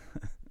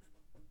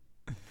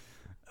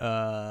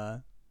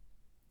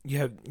 You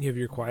have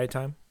your quiet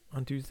time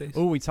on Tuesdays?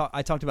 Oh,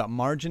 I talked about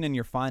margin in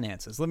your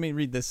finances. Let me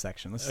read this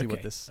section. Let's see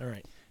what this. All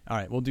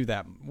right, we'll do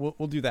that.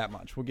 We'll do that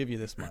much. We'll give you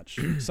this much.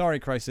 Sorry,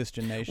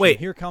 Christian Nation. Wait.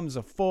 Here comes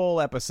a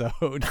full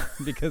episode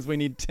because we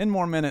need 10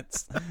 more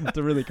minutes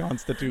to really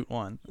constitute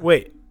one.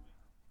 Wait.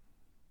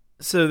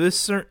 So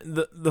this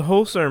the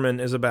whole sermon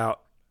is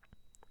about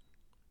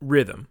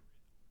rhythm.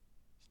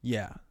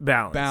 Yeah.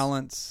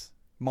 Balance.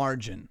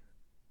 Margin.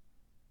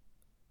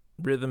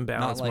 Rhythm,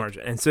 balance, Not like-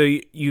 margin. And so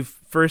you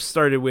first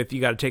started with you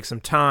got to take some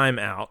time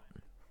out,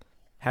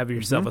 have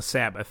yourself a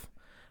Sabbath.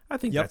 I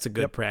think Yep, that's a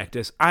good yep.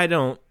 practice. I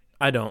don't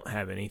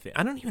have anything.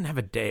 I don't even have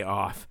a day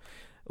off.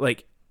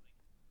 Like,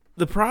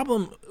 the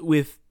problem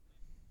with,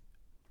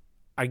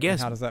 I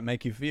guess, How does that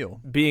make you feel?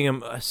 being a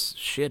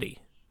shitty.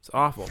 It's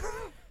awful.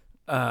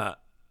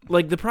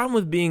 Like, the problem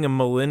with being a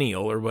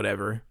millennial or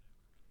whatever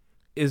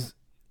is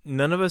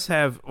none of us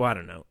have, well, I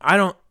don't know.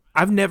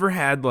 I've never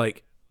had,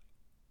 like,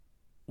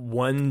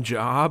 one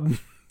job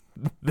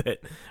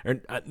that,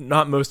 or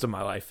not most of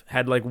my life,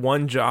 had, like,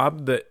 one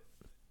job that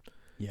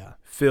Yeah.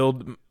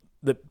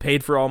 that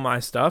paid for all my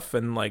stuff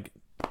and, like,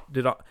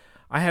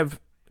 I have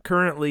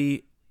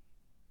currently,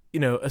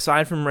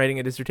 aside from writing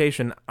a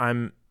dissertation,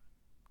 I'm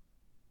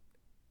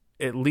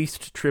at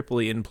least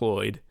triply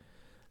employed.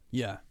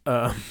 Yeah.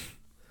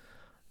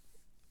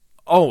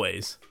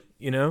 Always,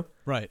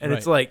 Right. And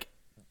it's like,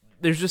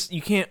 there's just,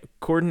 you can't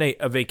coordinate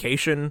a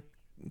vacation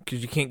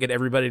because you can't get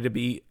everybody to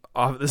be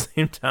off at the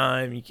same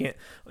time. You can't,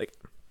 like,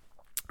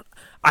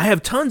 I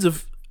have tons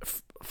of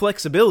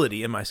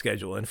flexibility in my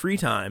schedule and free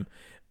time,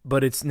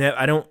 but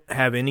I don't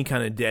have any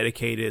kind of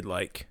dedicated,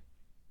 like,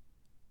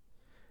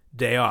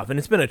 day off. And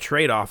it's been a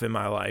trade-off in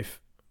my life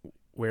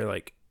where,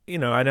 like,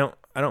 I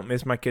don't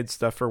miss my kids'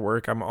 stuff for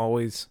work. I'm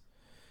always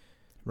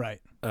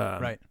right.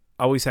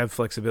 always have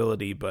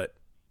flexibility, but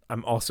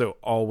I'm also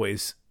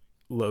always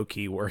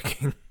low-key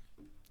working.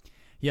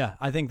 Yeah,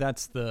 I think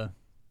that's the...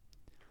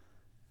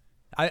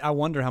 I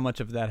wonder how much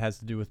of that has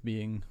to do with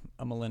being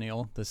a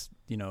millennial, this,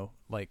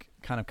 like,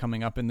 kind of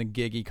coming up in the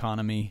gig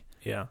economy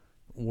Yeah.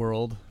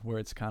 world, where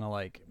it's kind of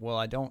like, well,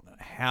 I don't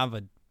have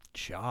a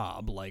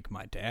job like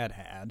my dad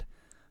had.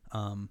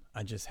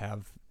 I just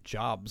have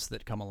jobs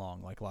that come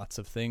along, like lots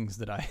of things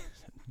that I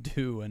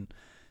do, and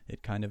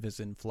it kind of is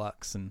in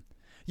flux. And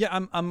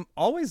yeah, I'm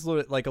always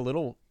like a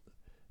little...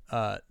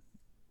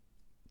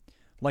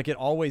 like it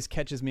always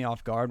catches me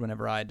off guard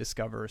whenever I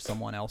discover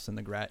someone else in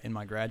in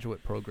my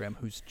graduate program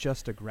who's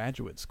just a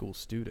graduate school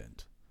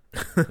student.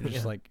 They're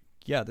just like,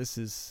 yeah,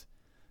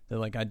 they're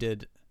like, I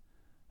did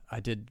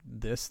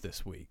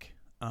this week.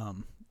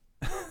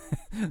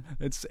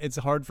 It's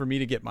hard for me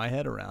to get my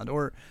head around,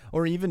 or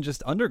even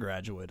just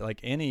undergraduate,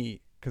 like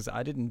because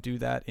I didn't do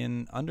that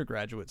in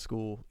undergraduate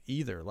school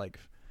either. Like,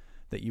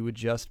 that you would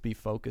just be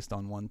focused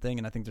on one thing,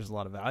 and I think there's a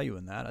lot of value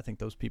in that. I think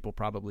those people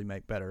probably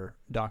make better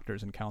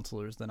doctors and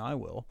counselors than I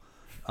will.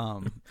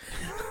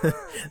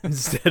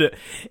 Instead of,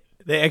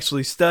 they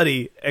actually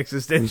study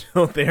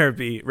existential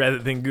therapy rather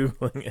than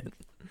Googling it.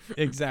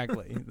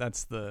 Exactly.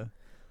 That's the...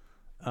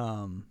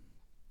 But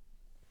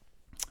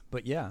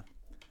yeah.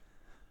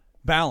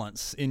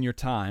 Balance in your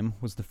time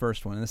was the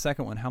first one. And the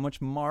second one, how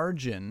much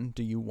margin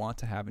do you want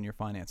to have in your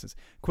finances?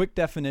 Quick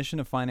definition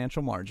of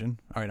financial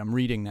margin. All right, I'm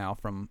reading now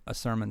from a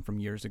sermon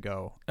from years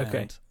ago.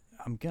 Okay. And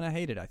I'm going to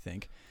hate it, I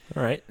think.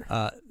 All right.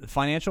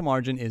 Financial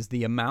margin is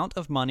the amount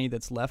of money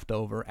that's left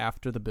over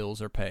after the bills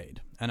are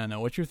paid. And I know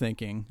what you're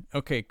thinking.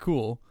 Okay,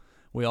 cool.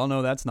 We all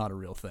know that's not a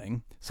real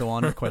thing. So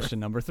on to question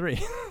number 3.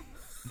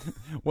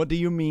 What do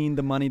you mean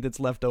the money that's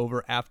left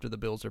over after the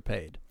bills are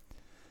paid?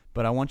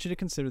 But I want you to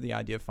consider the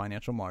idea of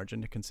financial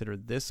margin, to consider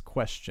this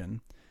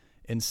question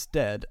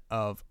instead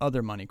of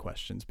other money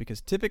questions,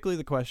 because typically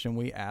the question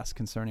we ask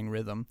concerning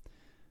rhythm,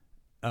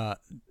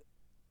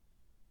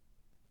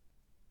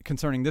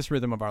 concerning this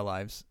rhythm of our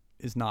lives,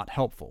 is not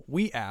helpful.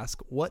 We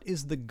ask, what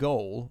is the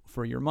goal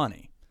for your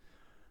money?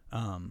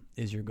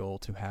 Is your goal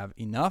to have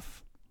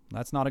enough?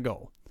 That's not a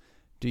goal.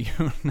 Do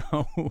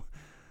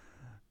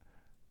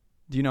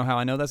you know how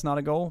I know that's not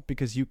a goal?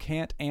 Because you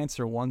can't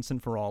answer once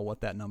and for all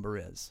what that number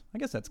is. I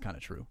guess that's kind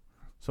of true.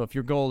 So if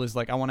your goal is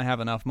like, I want to have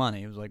enough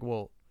money, it was like,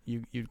 well,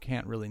 you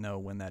can't really know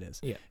when that is.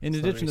 Yeah, in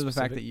addition to the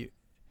fact that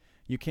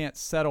you can't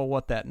settle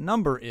what that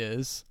number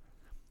is,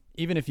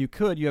 even if you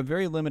could, you have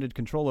very limited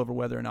control over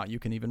whether or not you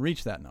can even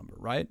reach that number,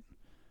 right?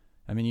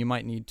 I mean, you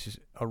might need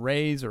a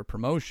raise or a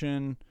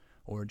promotion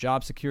or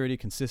job security,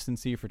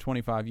 consistency for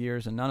 25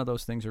 years, and none of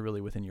those things are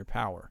really within your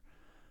power.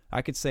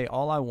 I could say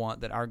all I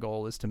want, that our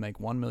goal is to make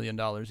 $1 million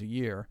a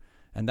year,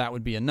 and that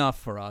would be enough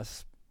for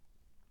us.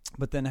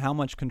 But then how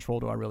much control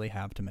do I really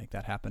have to make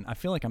that happen? I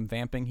feel like I'm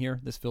vamping here.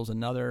 This feels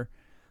another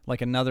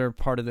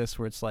part of this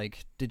where it's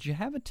like, did you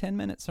have a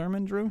 10-minute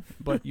sermon, Drew?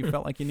 But you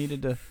felt like you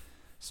needed to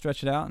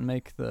stretch it out and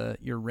make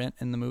your rent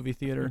in the movie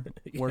theater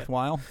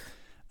worthwhile.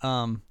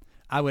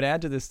 I would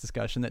add to this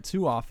discussion that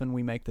too often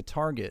we make the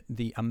target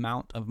the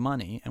amount of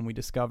money, and we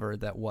discover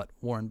that what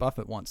Warren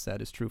Buffett once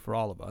said is true for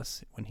all of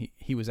us. When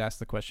he was asked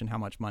the question, how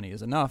much money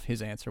is enough,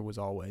 his answer was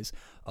always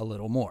a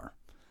little more,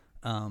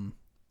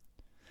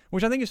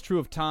 which I think is true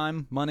of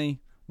time, money.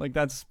 Like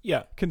that's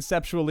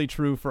conceptually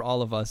true for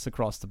all of us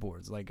across the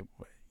boards. Like,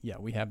 yeah,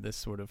 we have this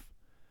sort of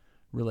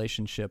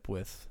relationship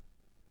with,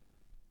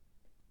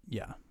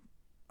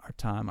 our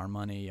time, our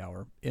money,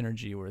 our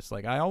energy, where it's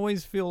like, I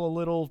always feel a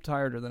little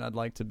tireder than I'd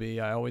like to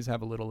be. I always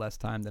have a little less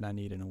time than I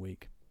need in a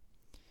week.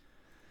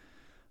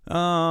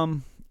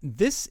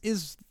 This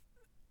is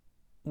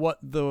what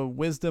the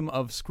wisdom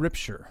of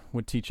Scripture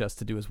would teach us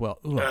to do as well.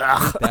 Ooh, I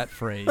hate that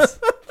phrase.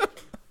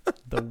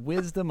 The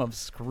wisdom of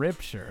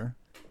Scripture.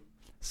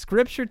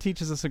 Scripture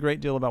teaches us a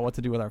great deal about what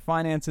to do with our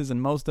finances,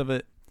 and most of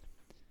it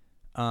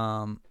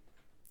in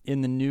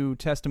the New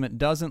Testament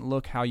doesn't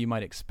look how you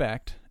might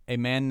expect. A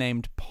man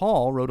named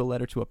Paul wrote a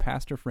letter to a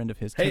pastor friend of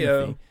his,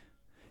 Timothy,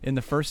 in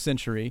the 1st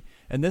century,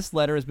 and this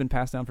letter has been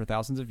passed down for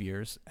thousands of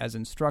years as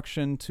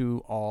instruction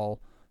to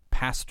all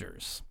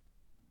pastors,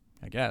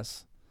 I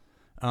guess.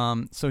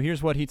 So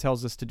here's what he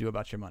tells us to do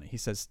about your money. He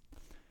says,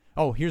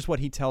 here's what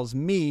he tells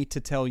me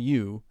to tell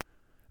you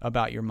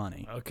about your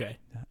money. Okay.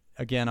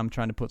 Again, I'm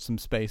trying to put some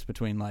space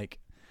between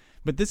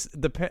but this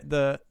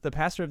the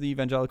pastor of the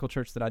evangelical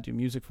church that I do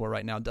music for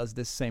right now does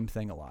this same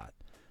thing a lot.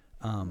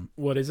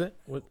 What is it?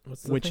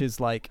 What's the which thing? is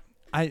like,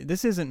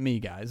 this isn't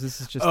me, guys.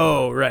 This is just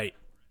right.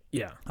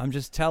 Yeah. I'm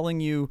just telling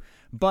you,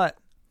 but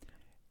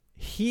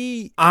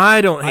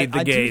I don't hate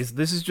the gays.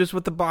 This is just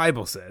what the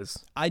Bible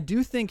says. I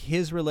do think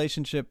his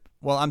relationship,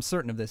 well, I'm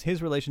certain of this,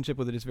 his relationship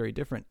with it is very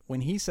different. When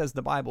he says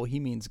the Bible,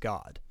 he means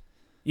God.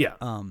 Yeah.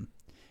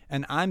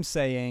 And I'm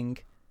saying,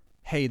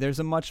 hey, there's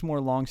a much more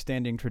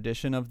long-standing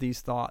tradition of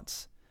these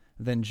thoughts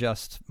than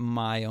just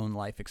my own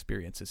life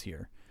experiences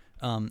here.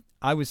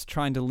 I was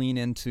trying to lean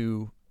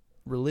into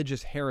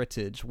religious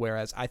heritage,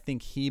 whereas I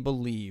think he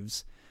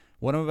believes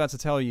what I'm about to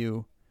tell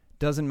you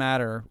doesn't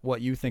matter what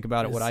you think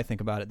about it, what I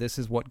think about it. This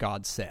is what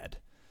God said.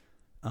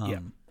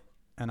 And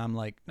I'm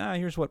like,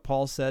 here's what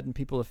Paul said, and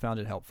people have found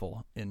it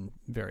helpful in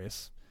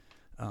various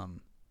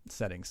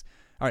settings.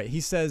 All right,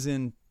 he says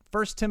in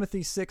 1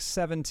 Timothy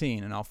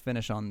 6:17, and I'll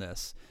finish on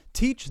this.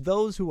 Teach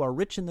those who are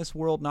rich in this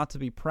world not to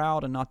be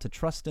proud and not to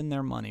trust in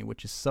their money,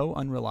 which is so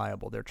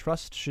unreliable. Their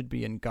trust should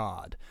be in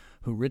God,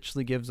 who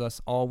richly gives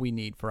us all we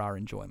need for our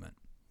enjoyment.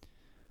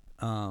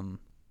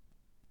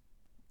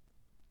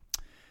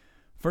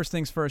 First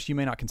things first, you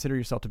may not consider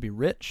yourself to be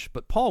rich,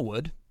 but Paul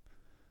would.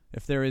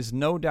 If there is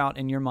no doubt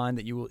in your mind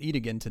that you will eat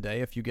again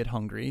today if you get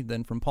hungry,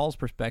 then from Paul's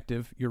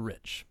perspective, you're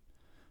rich.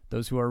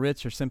 Those who are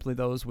rich are simply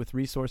those with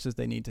resources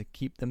they need to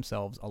keep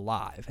themselves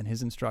alive. And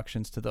his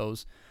instructions to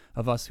those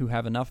of us who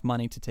have enough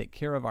money to take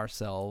care of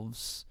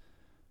ourselves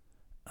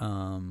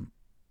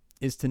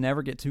is to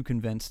never get too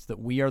convinced that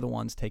we are the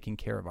ones taking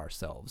care of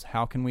ourselves.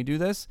 How can we do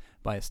this?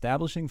 By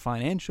establishing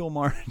financial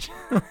margin.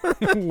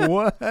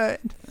 What?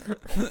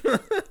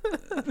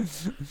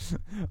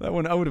 That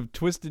one I would have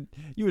twisted.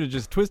 You would have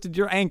just twisted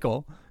your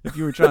ankle if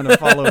you were trying to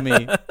follow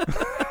me.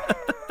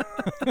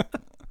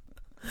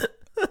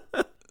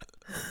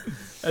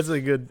 That's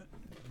a good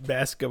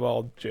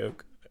basketball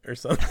joke or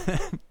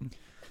something.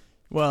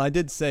 Well, I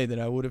did say that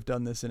I would have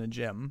done this in a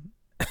gym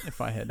if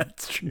I had.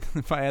 That's true.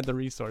 If I had the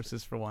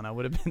resources for one, I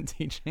would have been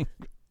teaching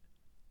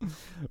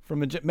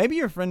from a gym. Maybe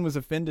your friend was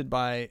offended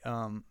by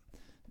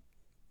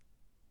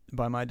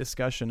my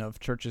discussion of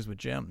churches with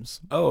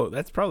gyms. Oh,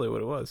 that's probably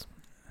what it was.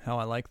 How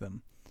I like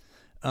them.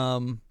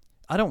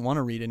 I don't want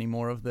to read any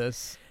more of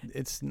this.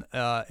 It's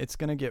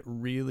going to get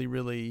really,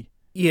 really.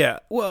 Yeah.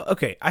 Well,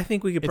 okay. I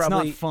think we could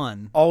probably it's not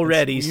fun.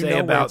 already say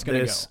about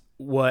this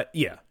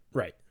Yeah,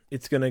 right.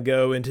 It's going to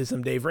go into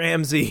some Dave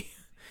Ramsey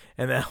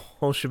and that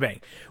whole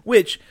shebang,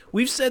 which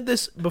we've said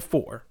this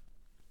before,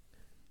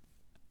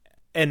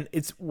 and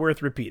it's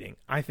worth repeating.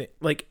 I think,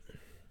 like,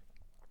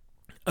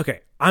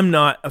 okay, I'm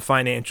not a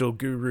financial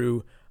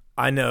guru.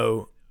 I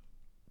know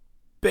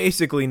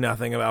basically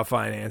nothing about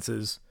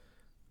finances.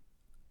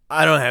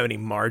 I don't have any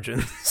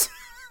margins.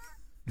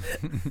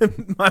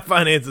 My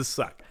finances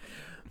suck.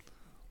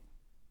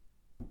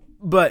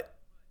 But,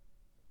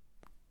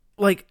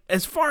 like,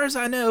 as far as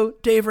I know,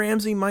 Dave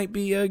Ramsey might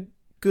be a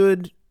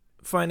good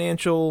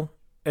financial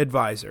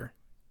advisor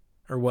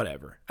or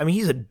whatever. I mean,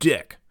 he's a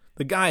dick.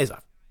 The guy is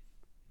a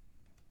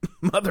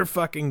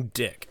motherfucking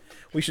dick.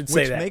 We should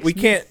say that. We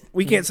can't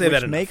say that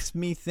enough. Which makes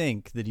me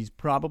think that he's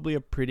probably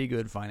a pretty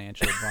good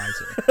financial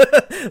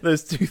advisor.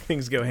 Those two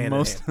things go hand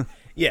in hand.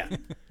 Yeah.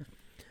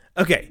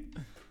 Okay.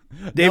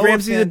 Dave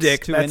Ramsey's a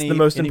dick. That's the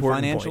most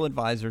important financial point.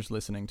 Advisors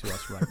listening to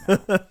us right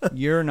now.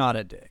 You're not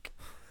a dick.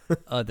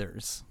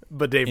 Others,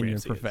 but Dave in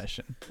Ramsey your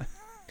profession.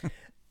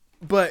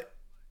 But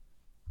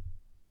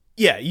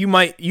yeah, you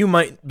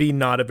might be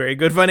not a very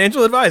good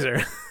financial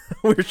advisor.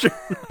 We're sure.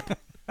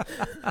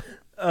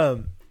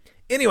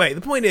 Anyway,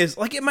 the point is,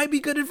 like, it might be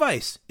good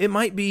advice. It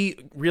might be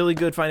really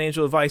good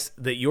financial advice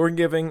that you're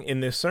giving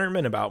in this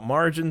sermon about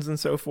margins and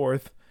so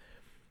forth.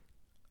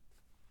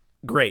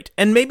 Great.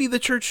 And maybe the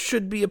church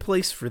should be a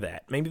place for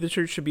that. Maybe the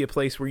church should be a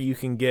place where you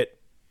can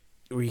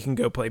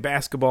go play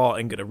basketball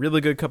and get a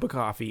really good cup of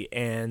coffee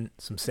and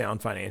some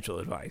sound financial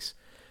advice.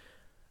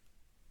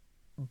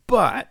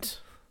 But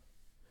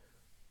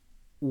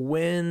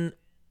when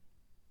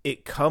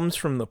it comes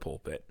from the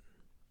pulpit,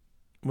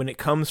 when it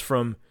comes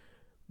from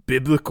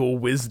biblical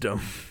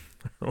wisdom,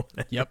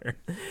 yep.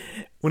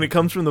 When it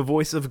comes from the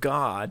voice of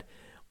God,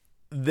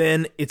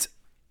 then it's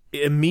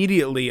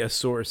immediately a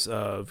source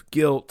of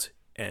guilt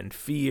and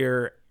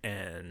fear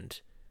and,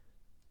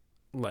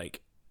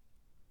 like,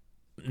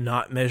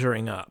 not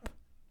measuring up.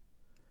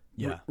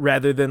 Yeah.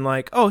 Rather than,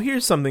 like, oh,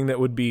 here's something that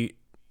would be,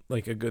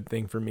 like, a good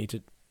thing for me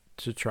to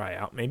try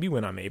out, maybe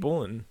when I'm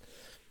able, and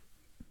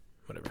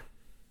whatever.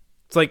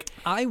 It's like,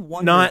 I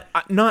wonder,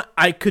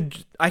 I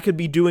could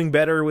be doing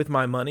better with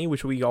my money,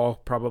 which we all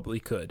probably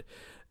could,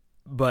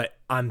 but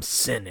I'm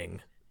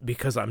sinning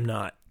because I'm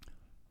not.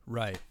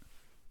 Right.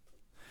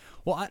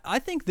 Well, I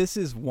think this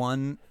is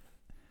one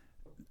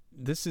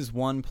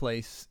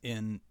place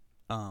in,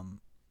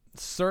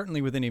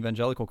 certainly within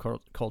evangelical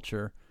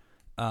culture,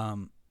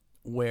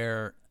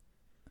 where,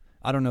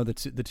 I don't know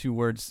the two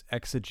words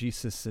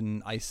exegesis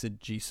and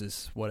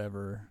eisegesis,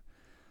 whatever,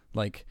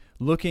 like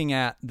looking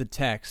at the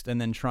text and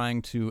then trying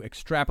to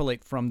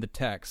extrapolate from the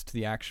text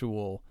the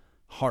actual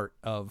heart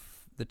of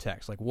the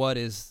text. Like, what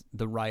is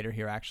the writer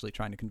here actually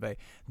trying to convey?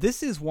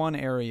 This is one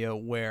area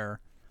where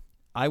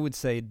I would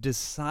say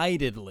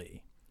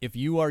decidedly, if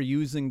you are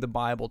using the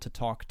Bible to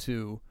talk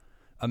to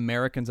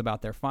Americans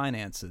about their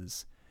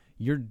finances,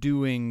 you're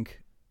doing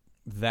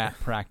that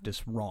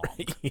practice wrong.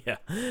 Yeah.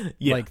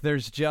 Like,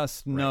 there's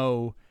just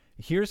no,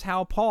 here's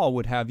how Paul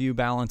would have you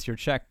balance your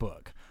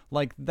checkbook.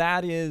 Like,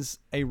 that is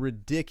a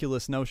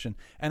ridiculous notion.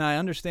 And I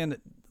understand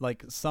that,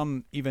 like,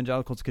 some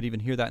evangelicals could even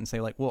hear that and say,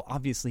 like, well,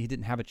 obviously he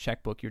didn't have a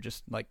checkbook. You're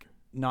just, like,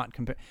 not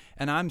comparing.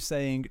 And I'm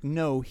saying,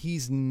 no,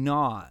 he's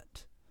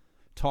not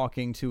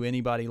talking to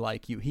anybody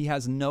like you. He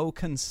has no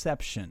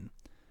conception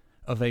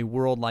of a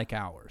world like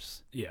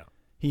ours. Yeah.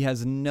 He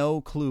has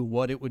no clue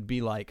what it would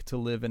be like to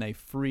live in a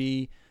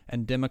free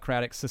and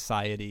democratic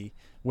society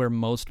where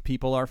most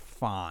people are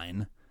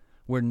fine,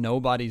 where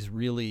nobody's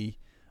really,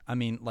 I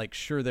mean, like,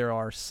 sure, there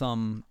are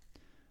some,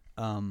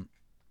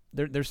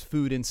 there's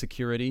food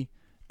insecurity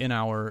in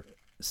our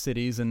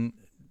cities and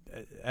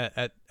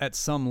at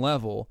some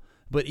level,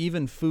 but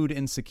even food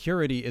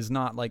insecurity is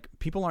not, like,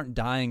 people aren't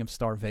dying of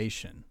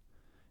starvation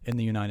in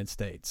the United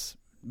States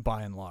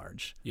by and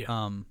large.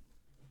 Yeah.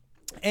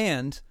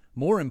 And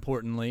more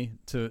importantly,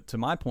 to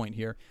my point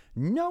here,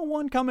 no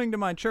one coming to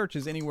my church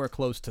is anywhere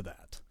close to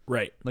that.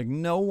 Right. Like,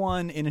 no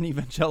one in an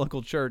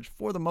evangelical church,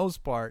 for the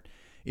most part,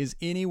 is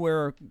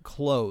anywhere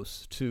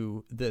close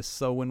to this.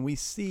 So when we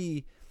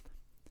see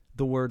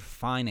the word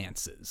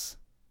finances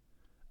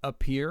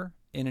appear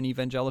in an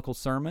evangelical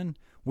sermon,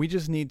 we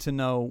just need to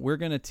know we're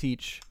going to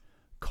teach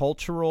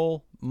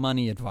cultural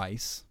money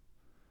advice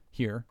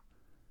here.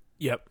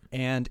 Yep.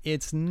 And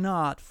it's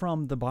not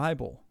from the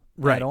Bible.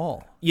 Right. At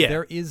all. Yeah.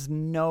 There's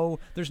no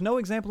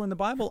example in the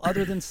Bible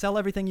other than sell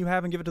everything you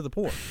have and give it to the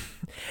poor.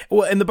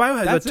 Well, and the Bible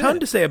has That's a ton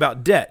it. to say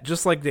about debt,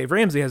 just like Dave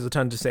Ramsey has a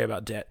ton to say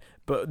about debt.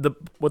 But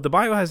what the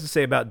Bible has to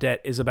say about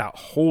debt is about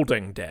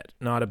holding debt,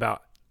 not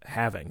about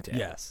having debt.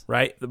 Yes.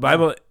 Right? The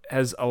Bible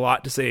has a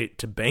lot to say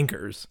to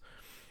bankers,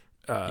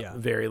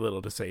 very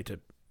little to say to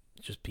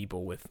just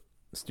people with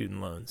student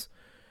loans.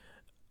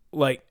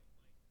 Like,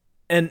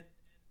 and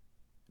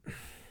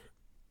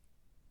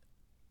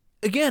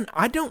again,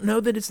 I don't know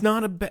that it's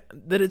not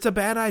that it's a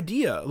bad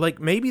idea.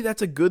 Like, maybe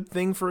that's a good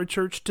thing for a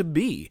church to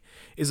be,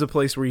 is a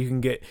place where you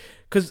can get,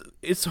 because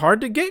it's hard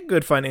to get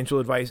good financial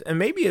advice, and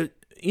maybe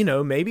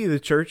maybe the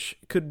church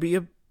could be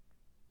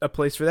a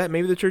place for that.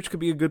 Maybe the church could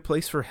be a good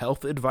place for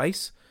health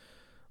advice.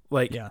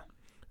 Like, Yeah.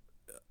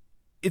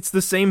 it's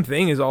the same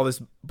thing as all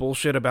this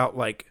bullshit about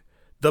like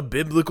the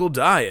biblical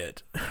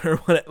diet or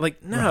what.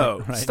 Like,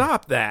 no, Right.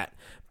 stop that.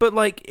 But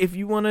like, if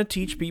you want to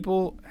teach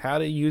people how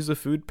to use a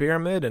food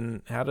pyramid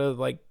and how to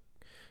like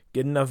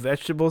get enough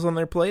vegetables on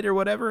their plate or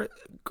whatever,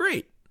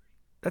 great.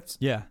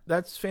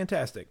 That's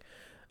fantastic.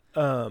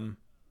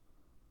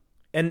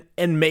 And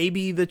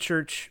maybe the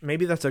church,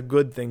 maybe that's a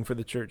good thing for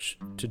the church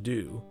to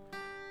do.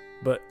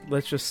 But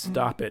let's just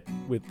stop it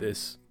with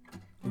this,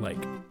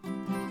 like,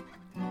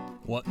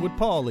 What would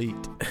Paul eat?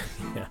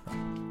 yeah.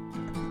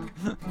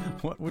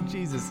 What would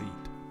Jesus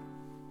eat?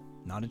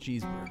 Not a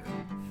cheeseburger.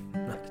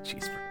 Not a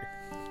cheeseburger.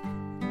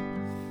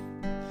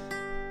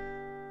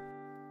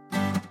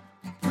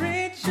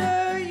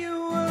 Preacher,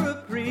 you were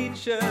a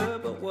preacher,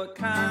 but what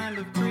kind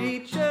of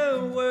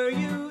preacher were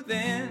you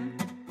then?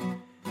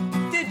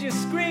 Did you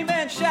scream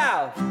and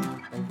shout,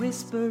 or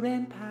whisper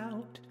and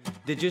pout?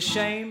 Did you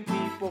shame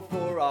people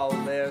for all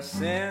their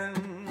sin?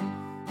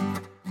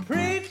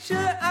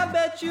 Preacher, I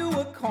bet you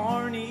were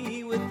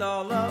corny with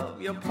all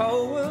of your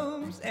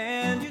poems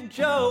and your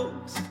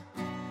jokes,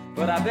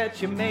 but I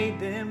bet you made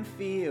them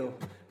feel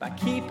by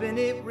keeping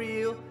it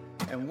real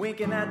and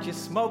winking at your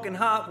smoking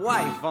hot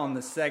wife on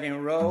the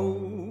second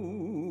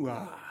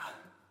row.